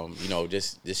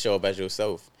 Just show up as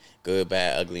yourself. good,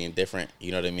 bad, ugly, and different.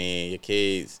 You know what I mean? Your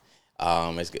kids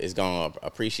is going to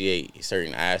appreciate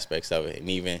certain aspects of it. And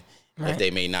even if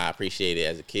they may not appreciate it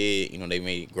as a kid, you know, they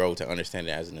may grow to understand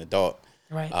it as an adult.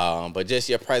 Right. But just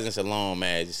your presence alone,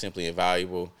 man, is just simply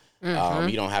invaluable. You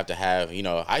don't have to have, you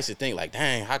know, I used to think like,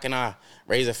 dang, how can I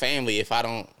raise a family if I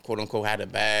don't, quote unquote, have a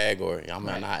bag, or I'm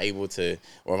not able to,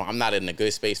 or I'm not in a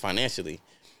good space financially.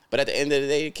 But at the end of the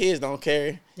day, the kids don't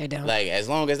care. They don't. Like, as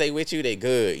long as they with you, they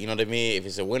good. You know what I mean? If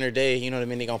it's a winter day, you know what I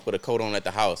mean? They gonna put a coat on at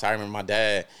the house. I remember my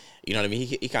dad, you know what I mean?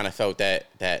 He kind of felt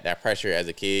that pressure as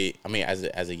a kid. I mean,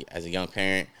 as a young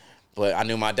parent. But I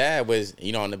knew my dad was,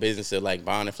 you know, in the business of like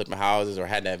buying and flipping houses, or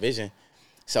had that vision.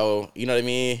 So, you know what I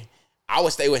mean? I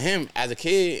would stay with him as a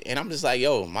kid, and I'm just like,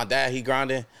 yo, my dad, he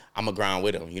grinding, I'm going to grind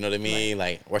with him. You know what I mean?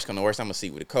 Like, worst come to worst, I'm going to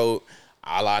sleep with a coat.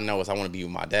 All I know is I want to be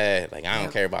with my dad. Like, I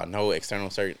don't care about no external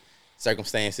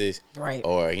circumstances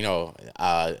or, you know,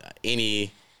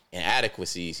 any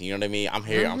inadequacies. You know what I mean? I'm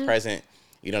here, I'm present.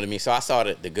 You know what I mean? So I saw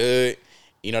the good,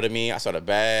 you know what I mean? I saw the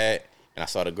bad, and I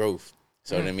saw the growth.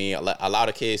 So, you know what I mean? Allow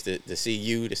the kids to see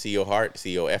you, to see your heart, to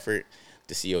see your effort,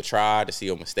 to see your try, to see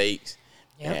your mistakes,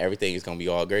 and everything is going to be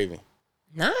all gravy.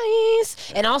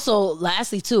 Nice. And also,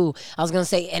 lastly, too, I was going to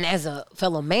say, and as a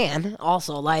fellow man,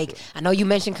 also, like, I know you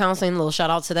mentioned counseling, a little shout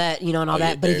out to that, you know, and all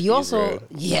that. But if you also,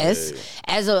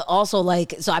 as a, also,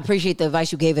 like, so I appreciate the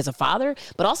advice you gave as a father,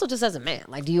 but also just as a man.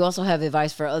 Like, do you also have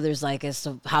advice for others, like, as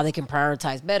to how they can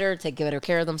prioritize better, take better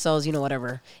care of themselves, you know,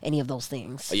 whatever, any of those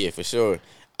things? Oh, yeah, for sure.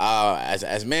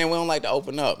 As men, we don't like to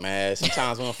open up, man.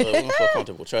 Sometimes we don't feel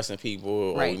comfortable trusting people,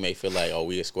 or we may feel like, oh,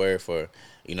 we a square for,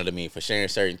 you know what I mean, for sharing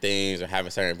certain things or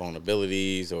having certain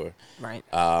vulnerabilities, or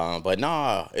but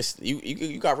nah, it's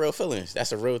you got real feelings.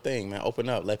 That's a real thing, man. Open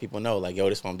up, let people know, like, yo,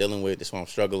 this is what I'm dealing with, this is what I'm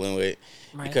struggling with,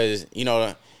 because you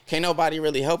know, can't nobody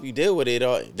really help you deal with it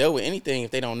or deal with anything if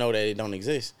they don't know that it don't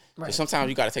exist. So sometimes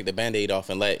you got to take the Band-Aid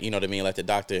off and let, you know what I mean, let the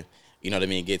doctor, you know what I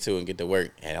mean, get to it and get to work.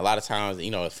 And a lot of times,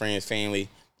 you know, friends, family,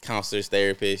 counselors,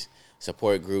 therapists,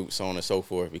 support groups, so on and so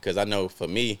forth. Because I know for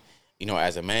me, you know,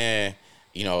 as a man,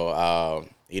 you know,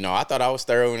 I thought I was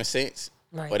thorough in a sense,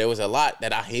 but there was a lot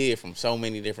that I hid from so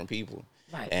many different people.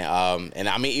 And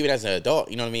I mean, even as an adult,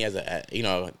 you know what I mean,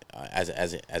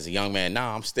 as a young man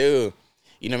now, I'm still,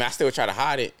 you know what I mean, I still try to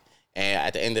hide it. And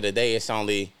at the end of the day, it's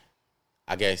only,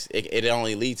 I guess, it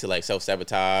only lead to like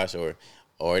self-sabotage,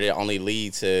 or it only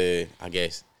lead to, I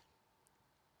guess,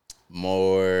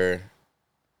 more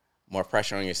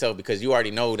pressure on yourself, because you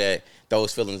already know that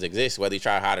those feelings exist. Whether you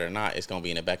try to hide it or not, it's going to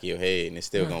be in the back of your head, and it's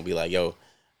still going to be like, yo,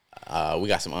 we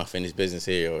got some unfinished business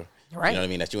here, or you know what I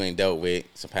mean, that you ain't dealt with,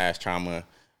 some past trauma,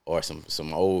 or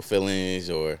some old feelings,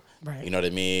 or you know what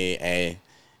I mean, and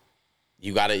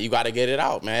you gotta get it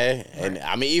out, man. And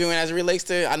I mean, even as it relates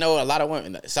to, I know a lot of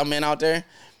women, some men out there,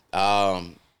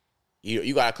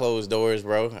 you gotta close doors,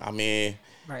 bro. I mean,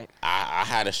 I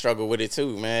had a struggle with it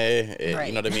too, man.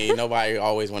 You know what I mean? Nobody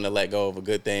always want to let go of a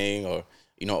good thing, or,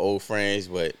 you know, old friends.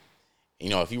 But, you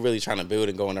know, if you're really trying to build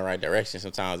and go in the right direction,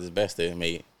 sometimes it's best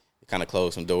to kind of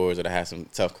close some doors, or to have some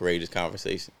tough, courageous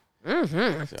conversation.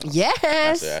 So,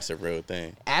 yes. That's a real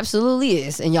thing. Absolutely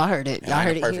is. And y'all heard it. Y'all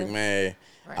heard it perfect, here. man.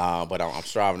 But I'm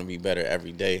striving to be better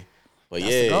every day. But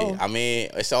yeah, I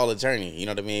mean, it's all a journey. You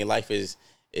know what I mean? Life is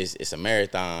it's a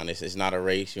marathon. It's not a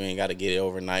race. You ain't got to get it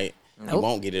overnight. You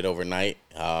won't get it overnight.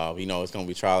 You know, it's going to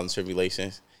be trials and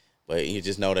tribulations. But you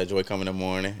just know that joy come in the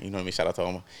morning. You know what I mean? Shout out to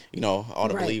all, all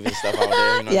the believing stuff out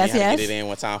there. You know what I mean? Get it in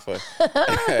one time for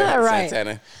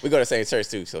Santana. We go to the same church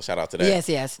too, so shout out to that.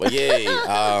 Yes. But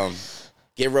yeah,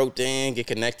 get roped in, get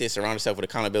connected, surround yourself with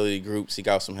accountability groups, seek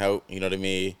out some help. You know what I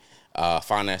mean?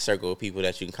 Find that circle of people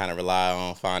that you can kind of rely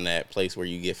on. Find that place where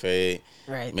you get fed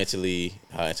mentally,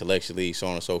 intellectually, so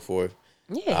on and so forth.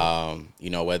 Yeah. You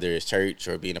know, whether it's church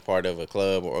or being a part of a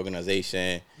club or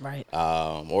organization,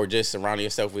 or just surrounding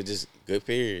yourself with just good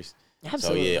peers.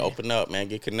 Absolutely. So yeah, open up, man,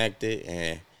 get connected,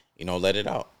 and, you know, let it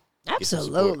out.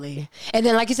 Absolutely. And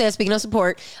then, like you said, speaking of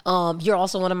support, you're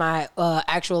also one of my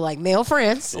actual like male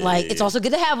friends. Yeah, like it's also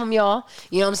good to have them, y'all.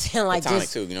 You know what I'm saying? Like platonic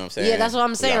just too. You know what I'm saying? Yeah, that's what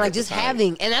I'm saying. Like just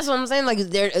having, and that's what I'm saying. Like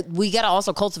we gotta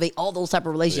also cultivate all those type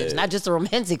of relationships, not just the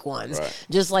romantic ones.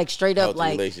 Just like straight up,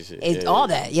 like it's all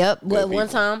that. Yep. Well, one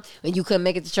time when you couldn't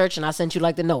make it to church, and I sent you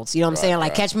like the notes. You know what I'm saying?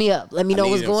 Like catch me up. Let me know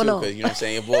what's going on. You know what I'm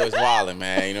saying? Your boy is wilding,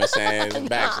 man. You know what I'm saying?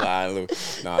 Backslide. No, I'm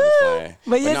just playing.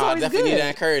 But no, I definitely need that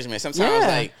encouragement. Sometimes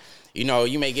like, you know,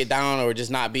 you may get down or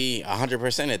just not be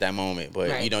 100% at that moment,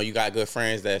 but you know, you got good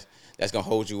friends that's gonna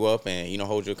hold you up and, you know,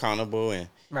 hold you accountable and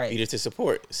be there to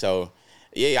support. So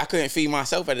I couldn't feed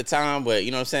myself at the time, but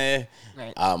you know what I'm saying?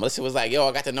 Right. Melissa was like, yo,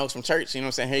 I got the notes from church, you know what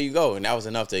I'm saying? Here you go. And that was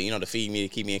enough to, to feed me, to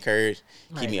keep me encouraged,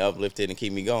 keep me uplifted, and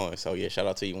keep me going. So, yeah, shout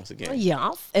out to you once again.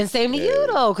 Yeah. And same to you,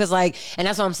 though, because, like, and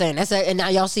that's what I'm saying. And now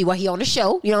y'all see why he on the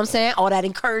show, you know what I'm saying? All that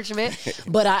encouragement.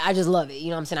 But I just love it, you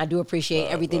know what I'm saying? I do appreciate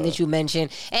everything that you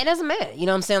mentioned. And as a man, you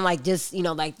know what I'm saying? Like, just,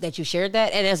 like, that you shared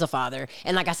that. And as a father.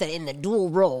 And like I said, in the dual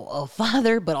role of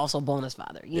father, but also bonus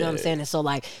father. You know what I'm saying? And so,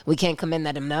 like, we can't commend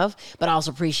that enough. But I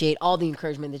also appreciate all the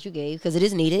encouragement that you gave, because it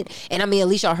is needed. And I mean, at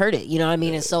least y'all heard it, you know what I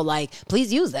mean? And so, like,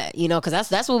 please use that, because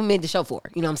that's what we made the show for,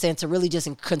 you know what I'm saying? To really just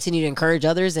continue to encourage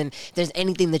others. And if there's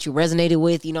anything that you resonated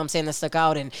with, you know what I'm saying, that stuck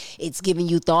out and it's giving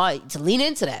you thought, to lean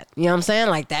into that, you know what I'm saying?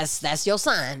 Like, that's your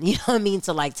sign, you know what I mean?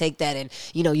 To, like, take that and,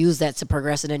 use that to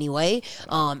progress in any way.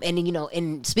 And then,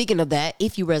 and speaking of that,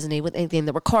 if you resonate with anything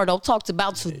that Ricardo talked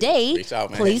about today, reach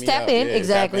out, man. please tap in. Yeah,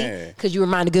 exactly. Because you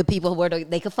remind the good people where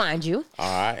they can find you. All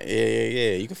right.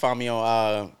 Yeah. You can find me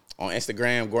on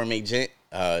Instagram, Gourmet Gent,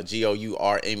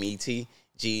 GOURMET.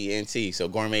 So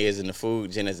gourmet is in the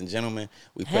food, gent is in gentleman.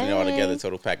 We put it all together,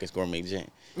 total package, Gourmet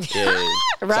Gent. Yeah.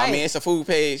 Right. So, I mean, it's a food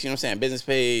page, you know what I'm saying, business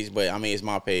page, but, I mean, it's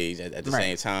my page at the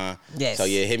same time. Yes. So,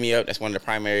 yeah, hit me up. That's one of the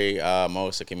primary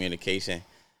modes of communication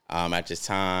at this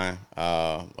time.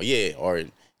 Or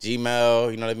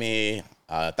Gmail, you know what I mean?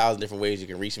 1,000 different ways you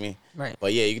can reach me. Right.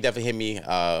 But, yeah, you can definitely hit me,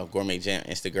 Gourmet Gent,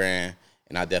 Instagram.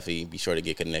 And I'll definitely be sure to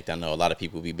get connected. I know a lot of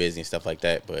people be busy and stuff like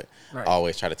that, but I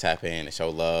always try to tap in and show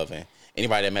love. And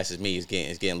anybody that messages me is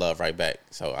getting love right back.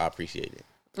 So I appreciate it.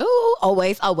 Ooh,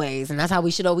 always. And that's how we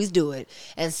should always do it.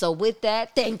 And so with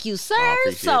that, thank you, sir,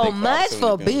 so much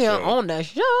for being on the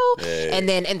show. Yeah.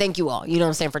 And thank you all, you know what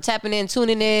I'm saying, for tapping in,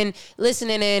 tuning in,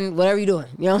 listening in, whatever you're doing.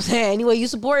 You know what I'm saying? Any way you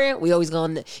support it, we always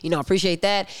going to, appreciate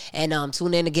that. And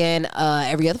tune in again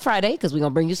every other Friday, because we're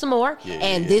going to bring you some more.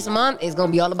 And this month is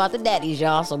going to be all about the daddies,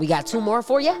 y'all. So we got 2 more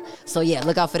for you. So, yeah,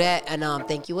 look out for that. And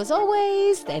thank you as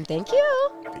always. And thank you.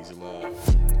 Peace and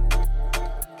love.